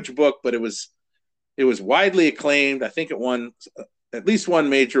a huge book, but it was widely acclaimed. I think it won at least one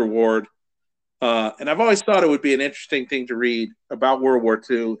major award. And I've always thought it would be an interesting thing to read about World War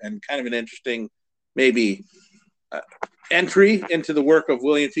II, and kind of an interesting, maybe, entry into the work of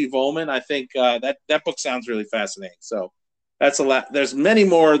William T. Vollmann. I think that book sounds really fascinating. So that's a lot. There's many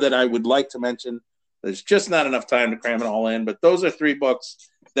more that I would like to mention. There's just not enough time to cram it all in. But those are three books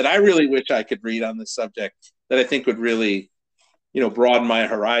that I really wish I could read on this subject that I think would really, broaden my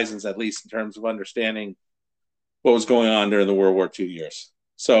horizons, at least in terms of understanding what was going on during the World War II years.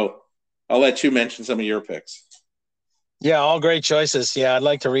 So I'll let you mention some of your picks. Yeah, all great choices. Yeah, I'd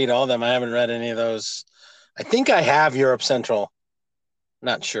like to read all of them. I haven't read any of those. I think I have Europe Central.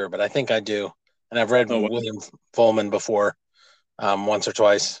 Not sure, but I think I do. And I've read William Vollmann before, once or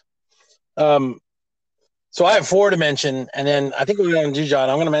twice. So I have four to mention, and then I think what we're going to do, John,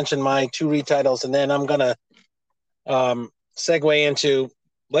 I'm going to mention my two read titles, and then I'm going to segue into,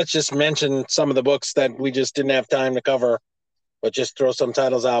 let's just mention some of the books that we just didn't have time to cover, but just throw some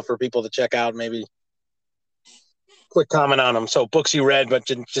titles out for people to check out, maybe quick comment on them. So books you read but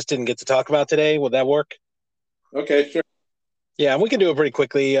just didn't get to talk about today. Would that work? Okay, sure. Yeah, we can do it pretty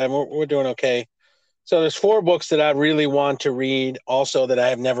quickly. We're doing okay. So there's four books that I really want to read also that I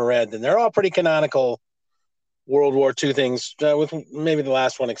have never read, and they're all pretty canonical World War II things, with maybe the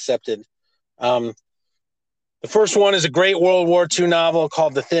last one excepted. The first one is a great World War II novel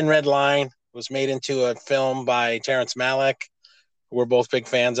called The Thin Red Line. It was made into a film by Terrence Malick, who we're both big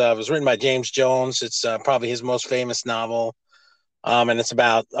fans of. It was written by James Jones. It's probably his most famous novel, and it's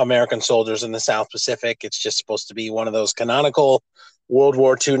about American soldiers in the South Pacific. It's just supposed to be one of those canonical World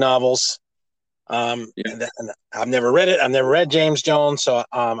War II novels. And I've never read it. I've never read James Jones, so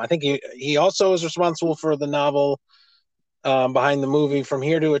I think he also is responsible for the novel behind the movie From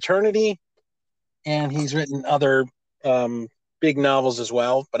Here to Eternity, and he's written other big novels as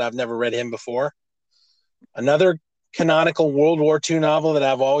well, but I've never read him before. Another canonical World War II novel that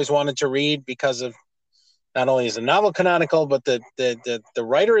I've always wanted to read because of Not only is the novel canonical, but the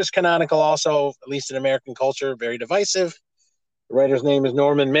writer is canonical also, at least in American culture, very divisive. The writer's name is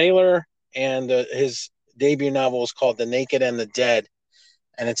Norman Mailer, and his debut novel is called The Naked and the Dead.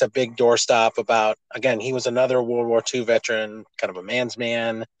 And it's a big doorstop about, again, he was another World War II veteran, kind of a man's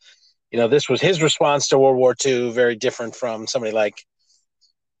man. This was his response to World War II, very different from somebody like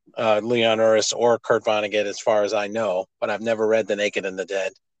Leon Uris or Kurt Vonnegut, as far as I know, but I've never read The Naked and the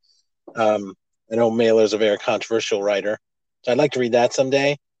Dead. I know Mailer's a very controversial writer, so I'd like to read that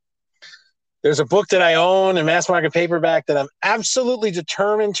someday. There's a book that I own in mass market paperback that I'm absolutely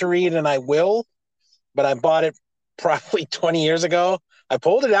determined to read, and I will, but I bought it probably 20 years ago. I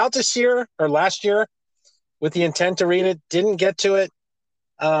pulled it out this year or last year with the intent to read it. Didn't get to it.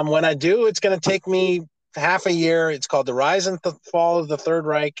 When I do, it's going to take me half a year. It's called The Rise and Fall of the Third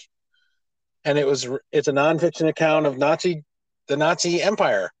Reich, and it's a nonfiction account of the Nazi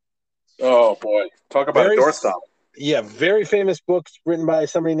Empire. Oh boy, talk about a doorstop. Yeah, very famous books written by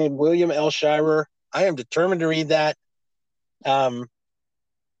somebody named William L. Shirer. I am determined to read that.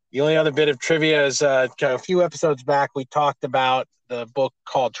 The only other bit of trivia is a few episodes back we talked about the book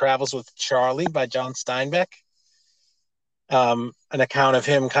called Travels with Charlie by John Steinbeck. An account of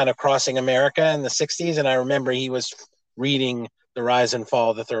him kind of crossing America in the 60s, and I remember he was reading The Rise and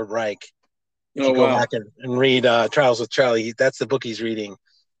Fall of the Third Reich. If you go back and read Travels with Charlie, that's the book he's reading,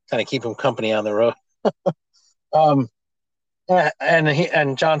 kind of keep him company on the road. And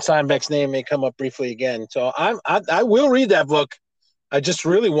John Steinbeck's name may come up briefly again. So I will read that book. I just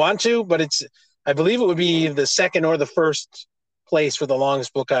really want to, but I believe it would be the second or the first place for the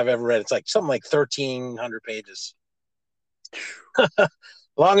longest book I've ever read. It's like something like 1,300 pages.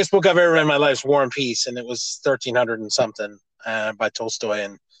 Longest book I've ever read in my life is War and Peace, and it was 1,300 and something by Tolstoy,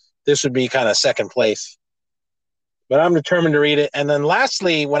 and this would be kind of second place. But I'm determined to read it. And then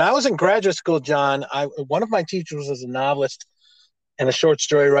lastly, when I was in graduate school, John, one of my teachers was a novelist and a short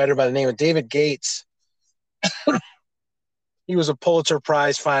story writer by the name of David Gates. He was a Pulitzer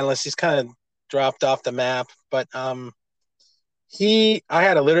Prize finalist. He's kind of dropped off the map, but I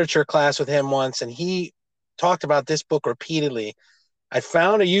had a literature class with him once, and he talked about this book repeatedly. I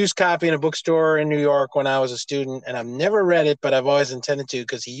found a used copy in a bookstore in New York when I was a student, and I've never read it, but I've always intended to,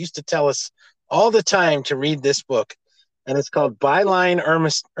 because he used to tell us all the time to read this book, and it's called Byline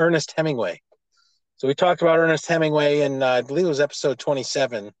Ernest Hemingway. So we talked about Ernest Hemingway in, I believe it was episode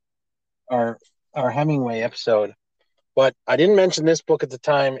 27, our Hemingway episode. But I didn't mention this book at the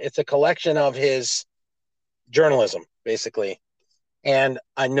time. It's a collection of his journalism, basically. And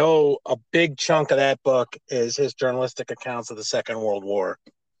I know a big chunk of that book is his journalistic accounts of the Second World War.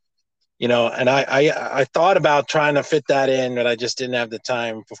 And I thought about trying to fit that in, but I just didn't have the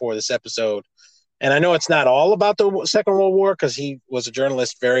time before this episode. And I know it's not all about the Second World War, because he was a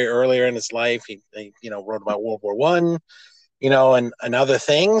journalist very earlier in his life. He wrote about World War I, and other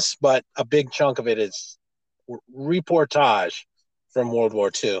things. But a big chunk of it is reportage from World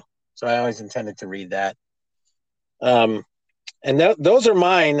War II. So I always intended to read that. And those are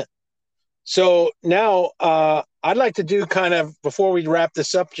mine. So now I'd like to do kind of, before we wrap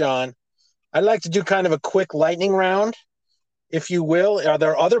this up, John, I'd like to do kind of a quick lightning round, if you will. Are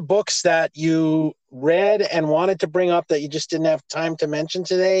there other books that you read and wanted to bring up that you just didn't have time to mention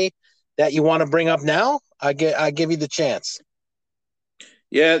today that you want to bring up now? I give you the chance.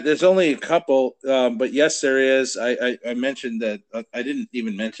 Yeah, there's only a couple, but yes, there is. I mentioned that I didn't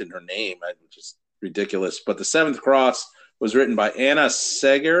even mention her name, which is ridiculous. But The Seventh Cross was written by Anna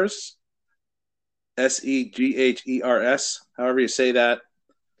Segers, Seghers, however you say that.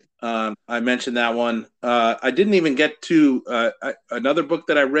 I mentioned that one. I didn't even get to another book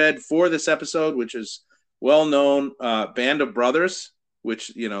that I read for this episode, which is well-known, Band of Brothers,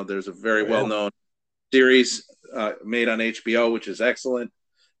 which, there's a very well-known series made on HBO, which is excellent.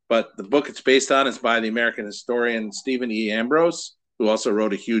 But the book it's based on is by the American historian Stephen E. Ambrose, who also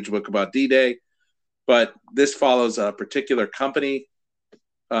wrote a huge book about D-Day. But this follows a particular company,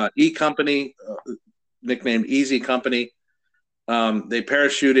 E Company, nicknamed Easy Company. They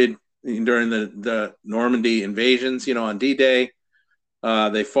parachuted during the Normandy invasions, on D-Day.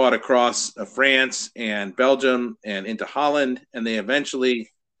 They fought across France and Belgium and into Holland, and they eventually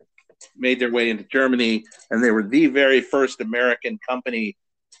made their way into Germany. And they were the very first American company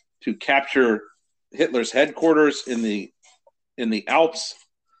to capture Hitler's headquarters in the Alps,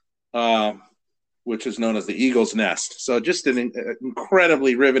 which is known as the Eagle's Nest. So just an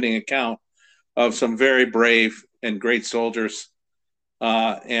incredibly riveting account of some very brave and great soldiers,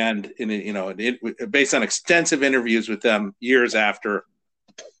 and based on extensive interviews with them years after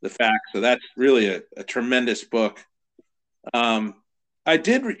the fact. So that's really a tremendous book. I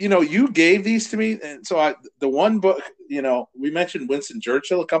did, you gave these to me. And so the one book, we mentioned Winston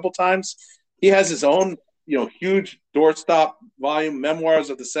Churchill a couple times. He has his own, huge doorstop volume, Memoirs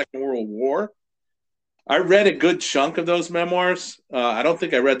of the Second World War. I read a good chunk of those memoirs. I don't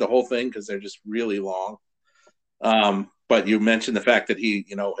think I read the whole thing because they're just really long. But you mentioned the fact that he,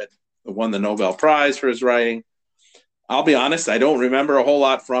 had won the Nobel Prize for his writing. I'll be honest, I don't remember a whole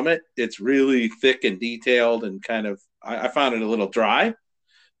lot from it. It's really thick and detailed and kind of, I found it a little dry,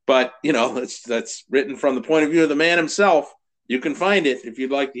 but that's written from the point of view of the man himself. You can find it if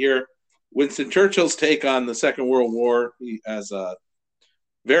you'd like to hear Winston Churchill's take on the Second World War. He has a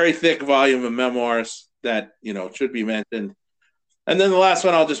very thick volume of memoirs that, should be mentioned. And then the last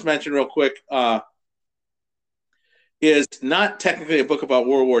one I'll just mention real quick is not technically a book about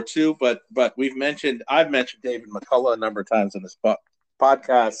World War II, but I've mentioned David McCullough a number of times in this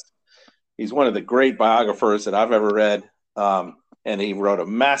podcast. He's one of the great biographers that I've ever read. And he wrote a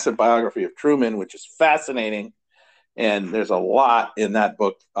massive biography of Truman, which is fascinating. And there's a lot in that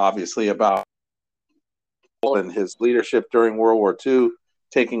book, obviously, about and his leadership during World War II,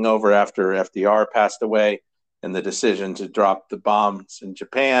 taking over after FDR passed away, and the decision to drop the bombs in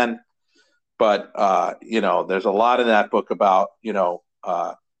Japan. But, there's a lot in that book about,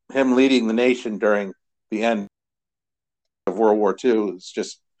 him leading the nation during the end of World War II. It's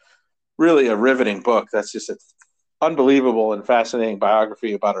just really a riveting book. That's just an unbelievable and fascinating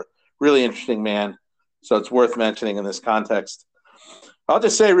biography about a really interesting man. So it's worth mentioning in this context. I'll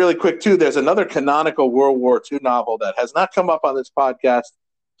just say really quick, too, there's another canonical World War II novel that has not come up on this podcast.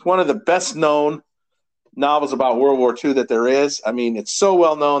 It's one of the best known novels about World War II that there is. I mean, it's so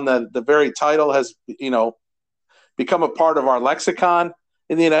well known that the very title has, become a part of our lexicon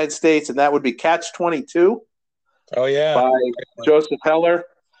in the United States, and that would be Catch-22. Oh, yeah. By Joseph Heller.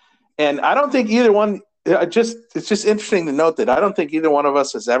 And I don't think either one, it's just interesting to note that I don't think either one of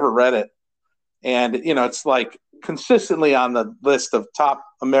us has ever read it. And, it's like consistently on the list of top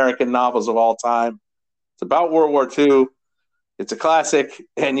American novels of all time. It's about World War II. It's a classic,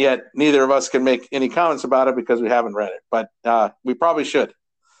 and yet neither of us can make any comments about it because we haven't read it. But we probably should.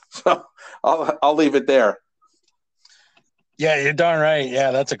 So I'll leave it there. Yeah, you're darn right. Yeah,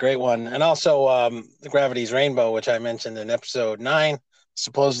 that's a great one. And also Gravity's Rainbow, which I mentioned in episode 9,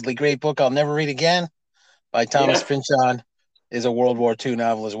 supposedly great book I'll never read again, by Thomas Pynchon, is a World War II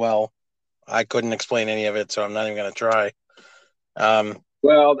novel as well. I couldn't explain any of it, so I'm not even going to try.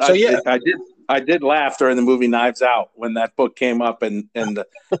 I did laugh during the movie Knives Out when that book came up, and the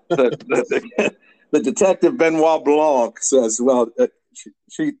detective Benoit Blanc says,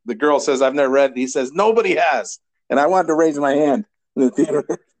 the girl says, I've never read it. He says, nobody has. And I wanted to raise my hand in the theater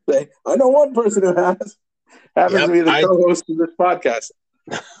and say, I know one person who has. Happens to be the co-host of this podcast.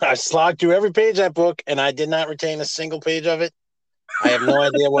 I slogged through every page of that book, and I did not retain a single page of it. I have no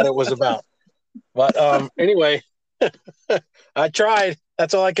idea what it was about. But anyway, I tried.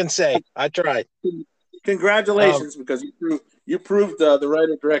 That's all I can say. I tried. Congratulations, because you proved the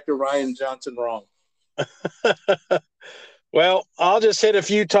writer-director Ryan Johnson wrong. Well, I'll just hit a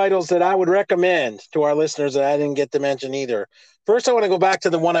few titles that I would recommend to our listeners that I didn't get to mention either. First, I want to go back to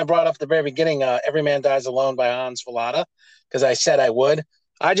the one I brought up at the very beginning, Every Man Dies Alone by Hans Fallada, because I said I would.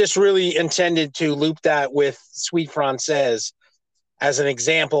 I just really intended to loop that with Suite Française as an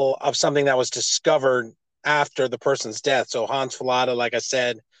example of something that was discovered after the person's death. So Hans Fallada, like I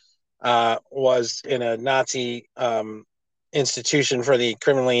said, was in a Nazi institution for the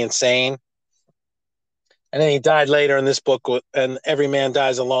criminally insane. And then he died later in this book, and Every Man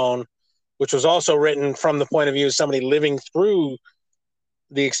Dies Alone, which was also written from the point of view of somebody living through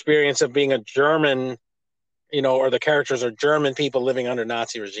the experience of being a German, or the characters are German people living under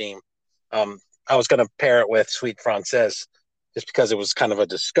Nazi regime. I was going to pair it with Suite Française just because it was kind of a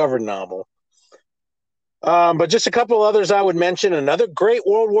discovered novel. But just a couple others I would mention. Another great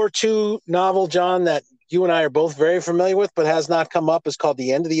World War II novel, John, that you and I are both very familiar with but has not come up is called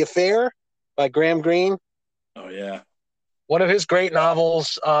The End of the Affair by Graham Greene. Oh, yeah. One of his great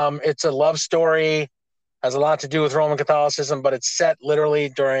novels. It's a love story, has a lot to do with Roman Catholicism, but it's set literally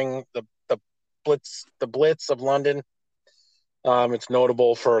during the Blitz of London. It's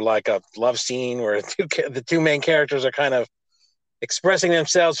notable for like a love scene where the two main characters are kind of expressing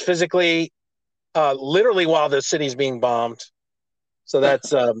themselves physically, literally while the city's being bombed. So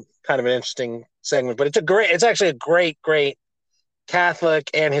that's kind of an interesting segment. But it's actually a great Catholic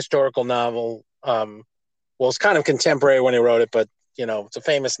and historical novel. Well, it's kind of contemporary when he wrote it, but it's a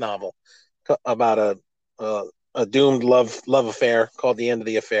famous novel about a doomed love affair called The End of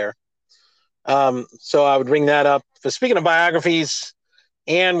the Affair. So I would bring that up. But speaking of biographies,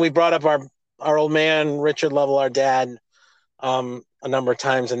 and we brought up our old man Richard Lovell, our dad. a number of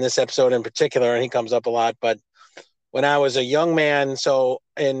times in this episode in particular, and he comes up a lot. But when I was a young man, so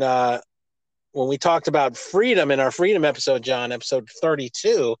when we talked about freedom in our freedom episode, John, episode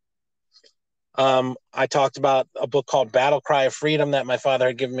 32, I talked about a book called Battle Cry of Freedom that my father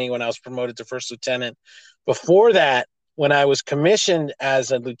had given me when I was promoted to first lieutenant. Before that, when I was commissioned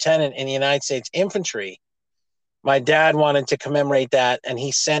as a lieutenant in the United States Infantry, my dad wanted to commemorate that, and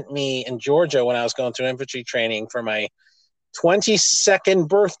he sent me in Georgia when I was going through infantry training for my 22nd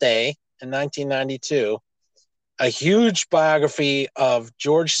birthday in 1992, a huge biography of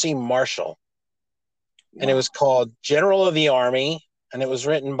George C. Marshall. And it was called General of the Army, and it was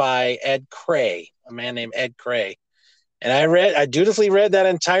written by Ed Cray, a man named Ed Cray. And I dutifully read that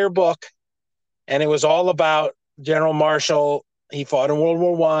entire book, and it was all about General Marshall. He fought in World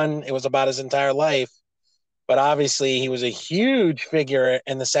War I. It was about his entire life. But obviously, he was a huge figure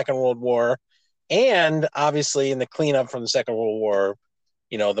in the Second World War, and obviously in the cleanup from the Second World War,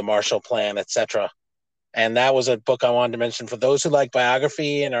 the Marshall Plan, etc. And that was a book I wanted to mention for those who like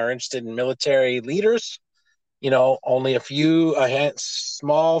biography and are interested in military leaders. Only a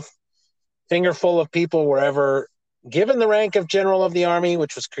small fingerful of people were ever given the rank of General of the Army,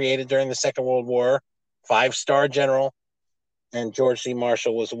 which was created during the Second World War, 5-star general. And George C.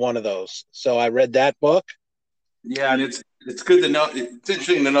 Marshall was one of those. So I read that book. Yeah, and it's good to know. It's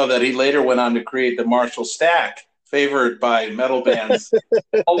interesting to know that he later went on to create the Marshall Stack, favored by metal bands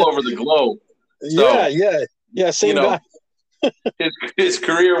all over the globe. So, yeah. Same guy. his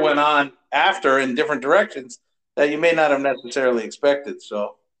career went on after in different directions that you may not have necessarily expected.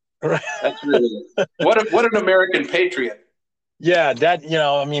 So that's really what an American patriot. Yeah, that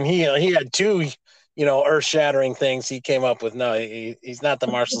he had two earth-shattering things he came up with. No, he's not the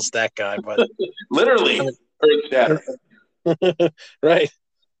Marshall Stack guy, but literally earth-shattering. Right.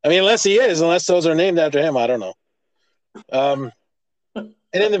 Unless those are named after him, I don't know.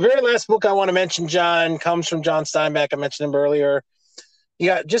 And then the very last book I want to mention, John, comes from John Steinbeck. I mentioned him earlier.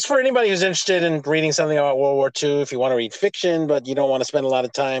 Yeah, just for anybody who's interested in reading something about World War II, if you want to read fiction, but you don't want to spend a lot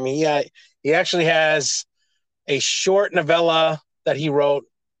of time, he actually has a short novella that he wrote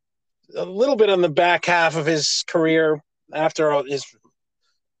a little bit on the back half of his career at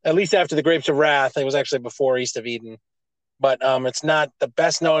least after The Grapes of Wrath. It was actually before East of Eden. But it's not the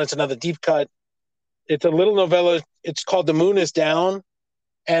best known. It's another deep cut. It's a little novella. It's called The Moon is Down.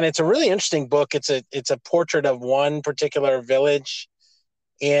 And it's a really interesting book. It's a portrait of one particular village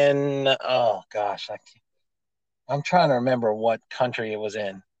in, I'm trying to remember what country it was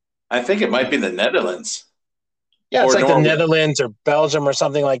in. I think it might be the Netherlands. Yeah, it's like Norway. The Netherlands or Belgium or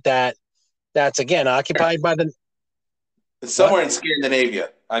something like that. That's, again, occupied by the... It's somewhere in Scandinavia.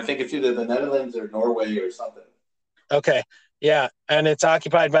 I think it's either the Netherlands or Norway or something. Okay, yeah, and it's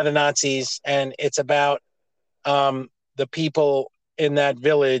occupied by the Nazis, and it's about the people in that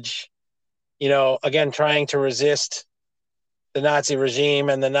village, again, trying to resist the Nazi regime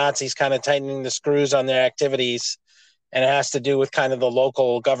and the Nazis kind of tightening the screws on their activities. And it has to do with kind of the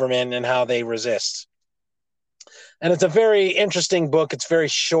local government and how they resist. And it's a very interesting book. It's very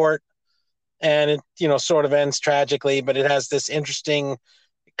short, and it, sort of ends tragically, but it has this interesting,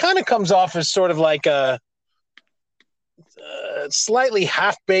 it kind of comes off as sort of like a slightly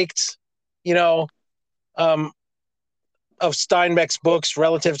half-baked, of Steinbeck's books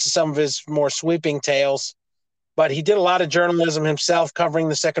relative to some of his more sweeping tales. But he did a lot of journalism himself covering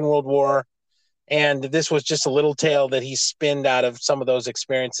the Second World War. And this was just a little tale that he spinned out of some of those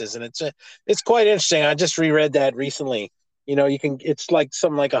experiences. And it's quite interesting. I just reread that recently. It's like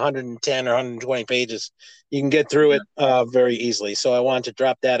something like 110 or 120 pages. You can get through it very easily. So I wanted to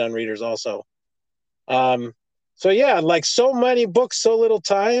drop that on readers also. So yeah, like so many books, so little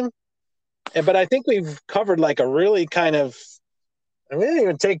time. But I think we've covered like a really kind of, we didn't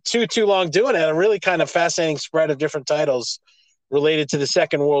even take too long doing it, a really kind of fascinating spread of different titles related to the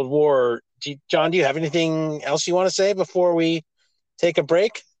Second World War. John, do you have anything else you want to say before we take a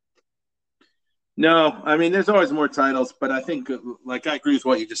break? No, there's always more titles, but I think, I agree with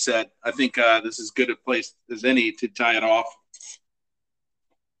what you just said. I think this is as good a place as any to tie it off.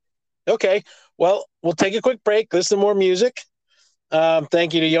 Okay, well, we'll take a quick break, listen to more music.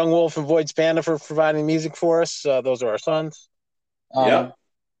 Thank you to Young Wolf and Void's Panda for providing music for us. Those are our sons.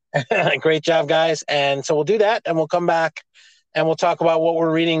 Great job, guys. And so we'll do that, and we'll come back, and we'll talk about what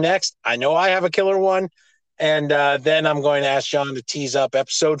we're reading next. I know I have a killer one, and then I'm going to ask John to tease up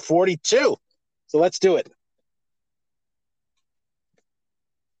episode 42. So let's do it.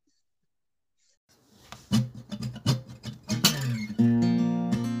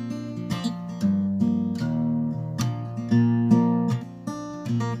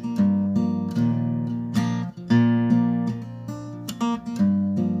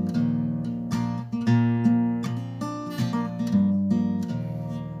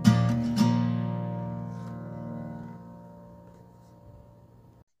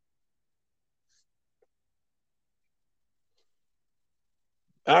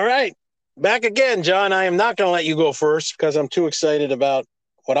 All right. Back again, John. I am not going to let you go first because I'm too excited about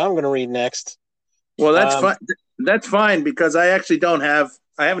what I'm going to read next. Well, that's fine. That's fine because I actually I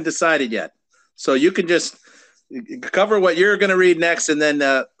haven't decided yet. So you can just cover what you're going to read next, and then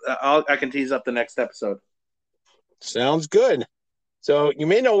I can tease up the next episode. Sounds good. So you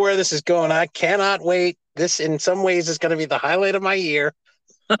may know where this is going. I cannot wait. This, in some ways, is going to be the highlight of my year.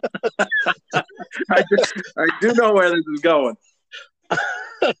 I do know where this is going.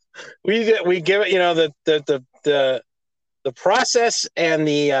 We give it, the process and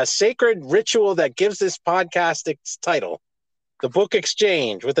the sacred ritual that gives this podcast its title, the book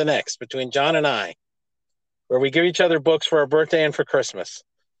exchange with an X between John and I, where we give each other books for our birthday and for Christmas,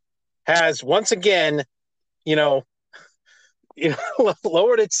 has once again, lowered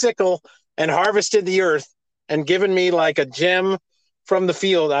its sickle and harvested the earth and given me like a gem from the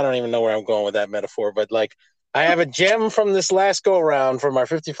field. I don't even know where I'm going with that metaphor, but like I have a gem from this last go around from our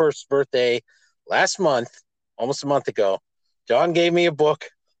 51st birthday last month, almost a month ago. John gave me a book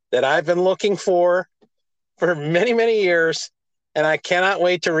that I've been looking for many, many years, and I cannot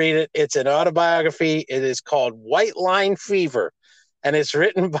wait to read it. It's an autobiography. It is called White Line Fever, and it's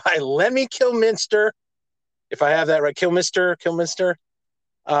written by Lemmy Kilminster. If I have that right, Kilminster. If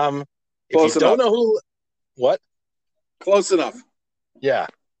you don't know who, what? Close enough. Yeah.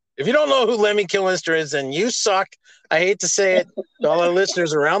 If you don't know who Lemmy Kilminster is, then you suck. I hate to say it to all our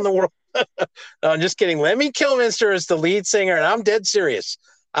listeners around the world. No, I'm just kidding. Lemmy Kilminster is the lead singer, and I'm dead serious.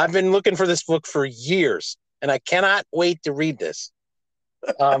 I've been looking for this book for years, and I cannot wait to read this.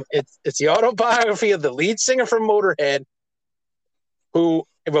 It's the autobiography of the lead singer from Motorhead, who,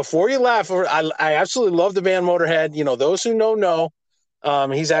 before you laugh, I absolutely love the band Motorhead. Those who know.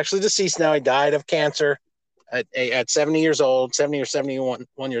 He's actually deceased now. He died of cancer at 70 years old, 70 or 71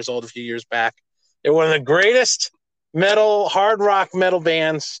 years old a few years back. They're one of the greatest hard rock metal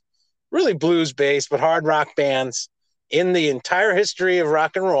bands, really blues-based, but hard rock bands in the entire history of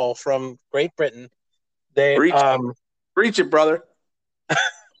rock and roll from Great Britain. Preach it, brother. I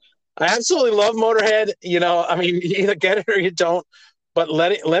absolutely love Motorhead. You either get it or you don't. But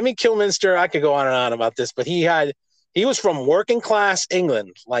Lemmy Kilminster, I could go on and on about this, but he was from working class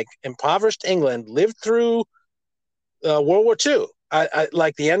England, like impoverished England, lived through World War II.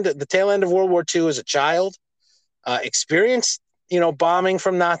 Like the tail end of World War II as a child, experienced, bombing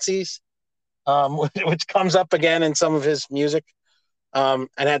from Nazis, which comes up again in some of his music, and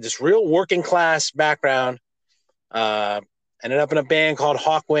had this real working class background. Ended up in a band called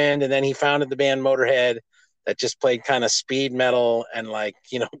Hawkwind, and then he founded the band Motorhead that just played kind of speed metal and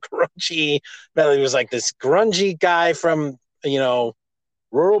grungy metal. He was like this grungy guy from,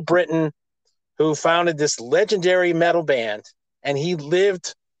 rural Britain who founded this legendary metal band, and he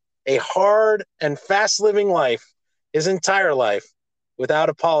lived a hard and fast living life his entire life without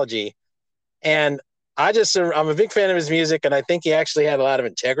apology. And I'm a big fan of his music, and I think he actually had a lot of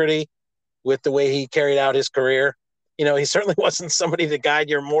integrity with the way he carried out his career. He certainly wasn't somebody to guide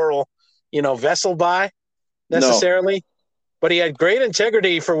your moral, vessel by necessarily, no. But he had great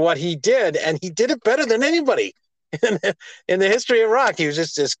integrity for what he did, and he did it better than anybody in the history of rock. He was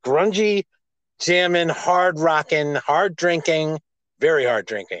just this grungy, jamming, hard rocking, hard drinking, very hard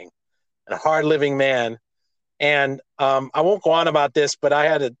drinking, and a hard living man. And I won't go on about this, but I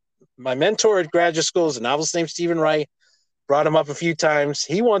had my mentor at graduate school is a novelist named Stephen Wright. Brought him up a few times.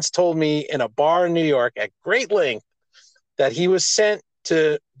 He once told me in a bar in New York at great length that he was sent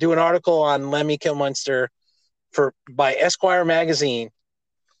to do an article on Lemmy Kilminster by Esquire magazine,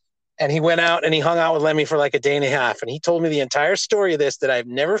 and he went out and he hung out with Lemmy for like a day and a half, and he told me the entire story of this that I've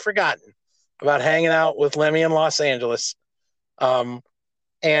never forgotten about hanging out with Lemmy in Los Angeles.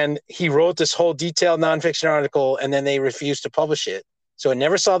 And he wrote this whole detailed nonfiction article, and then they refused to publish it, so it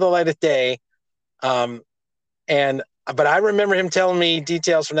never saw the light of day. But I remember him telling me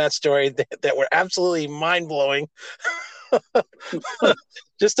details from that story that were absolutely mind-blowing.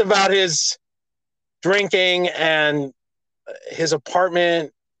 Just about his drinking and his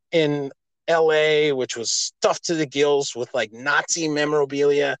apartment in LA, which was stuffed to the gills with like Nazi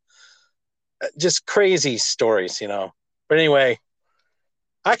memorabilia, just crazy stories, But anyway,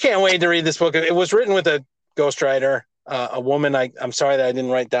 I can't wait to read this book. It was written with a ghostwriter, a woman. I'm sorry that I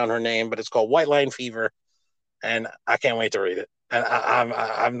didn't write down her name, but it's called White Line Fever, and I can't wait to read it. And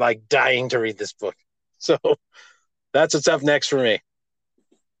I'm like dying to read this book. So that's what's up next for me.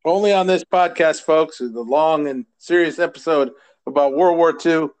 Only on this podcast, folks, is the long and serious episode about World War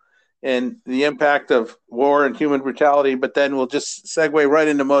II and the impact of war and human brutality. But then we'll just segue right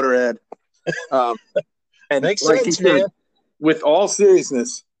into Motorhead. And makes sense, man. With all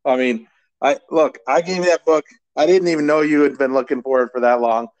seriousness, I gave that book. I didn't even know you had been looking for it for that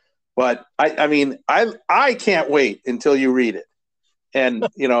long. But I mean, I can't wait until you read it and,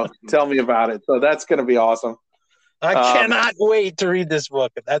 tell me about it. So that's going to be awesome. I cannot wait to read this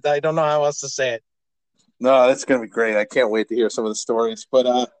book. I don't know how else to say it. No, that's going to be great. I can't wait to hear some of the stories.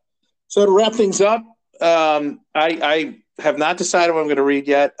 But so to wrap things up, I have not decided what I'm going to read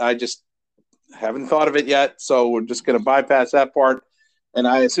yet. I just haven't thought of it yet. So we're just going to bypass that part. And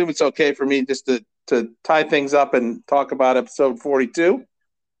I assume it's okay for me just to tie things up and talk about episode 42.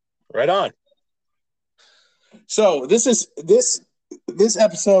 Right on. So this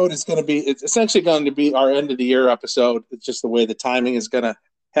episode is going to be, it's essentially going to be our end of the year episode. It's just the way the timing is going to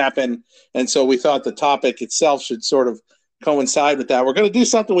happen. And so we thought the topic itself should sort of coincide with that. We're going to do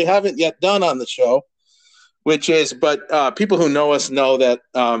something we haven't yet done on the show, which is, but people who know us know that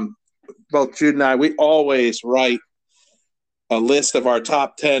both Jude and I, we always write a list of our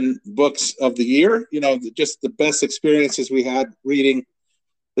top 10 books of the year, just the best experiences we had reading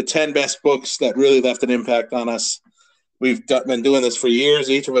the 10 best books that really left an impact on us. We've been doing this for years.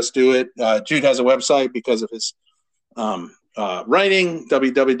 Each of us do it. Jude has a website because of his writing,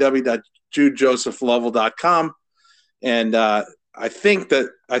 www.judejosephlovell.com. And I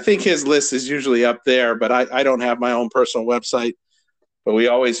think his list is usually up there, but I don't have my own personal website. But we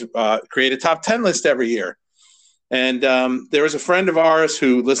always create a top 10 list every year. And there was a friend of ours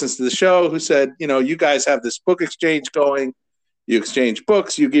who listens to the show who said, you guys have this book exchange going. You exchange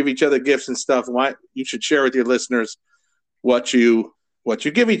books, you give each other gifts and stuff. Why you should share with your listeners what you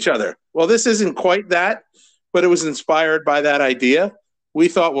give each other. Well, this isn't quite that, but it was inspired by that idea. We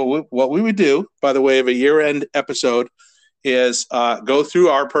thought what we would do by the way of a year-end episode is go through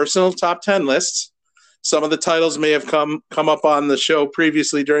our personal top 10 lists. Some of the titles may have come up on the show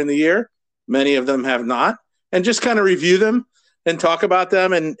previously during the year. Many of them have not. And just kind of review them and talk about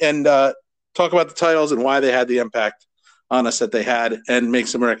them and talk about the titles and why they had the impact on us that they had and make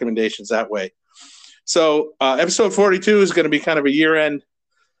some recommendations that way. So episode 42 is going to be kind of a year-end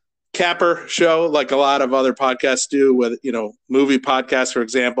capper show like a lot of other podcasts do with, movie podcasts, for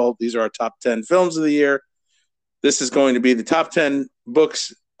example. These are our top 10 films of the year. This is going to be the top 10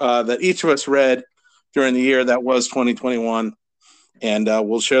 books that each of us read during the year that was 2021. And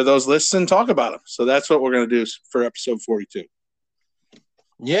we'll share those lists and talk about them. So that's what we're going to do for episode 42.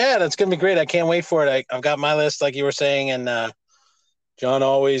 Yeah, that's going to be great. I can't wait for it. I've got my list, like you were saying, and John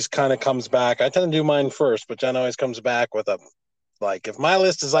always kind of comes back. I tend to do mine first, but John always comes back with if my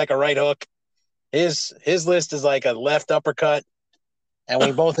list is like a right hook, his list is like a left uppercut, and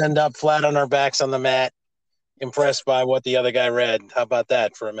we both end up flat on our backs on the mat, impressed by what the other guy read. How about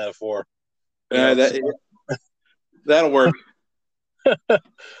that for a metaphor? That'll work.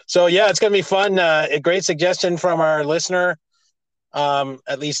 So, yeah, it's going to be fun. A great suggestion from our listener.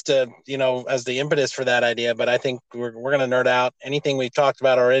 At least, as the impetus for that idea, but I think we're going to nerd out. Anything we've talked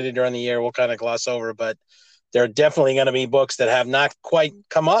about already during the year, we'll kind of gloss over, but there are definitely going to be books that have not quite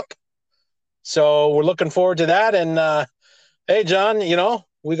come up. So we're looking forward to that. And, hey, John,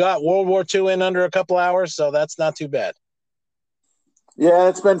 we got World War II in under a couple hours, so that's not too bad. Yeah,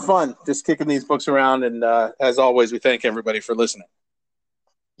 it's been fun just kicking these books around. And as always, we thank everybody for listening.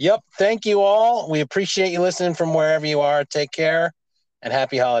 Yep. Thank you all. We appreciate you listening from wherever you are. Take care and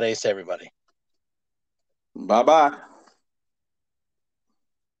happy holidays to everybody. Bye-bye.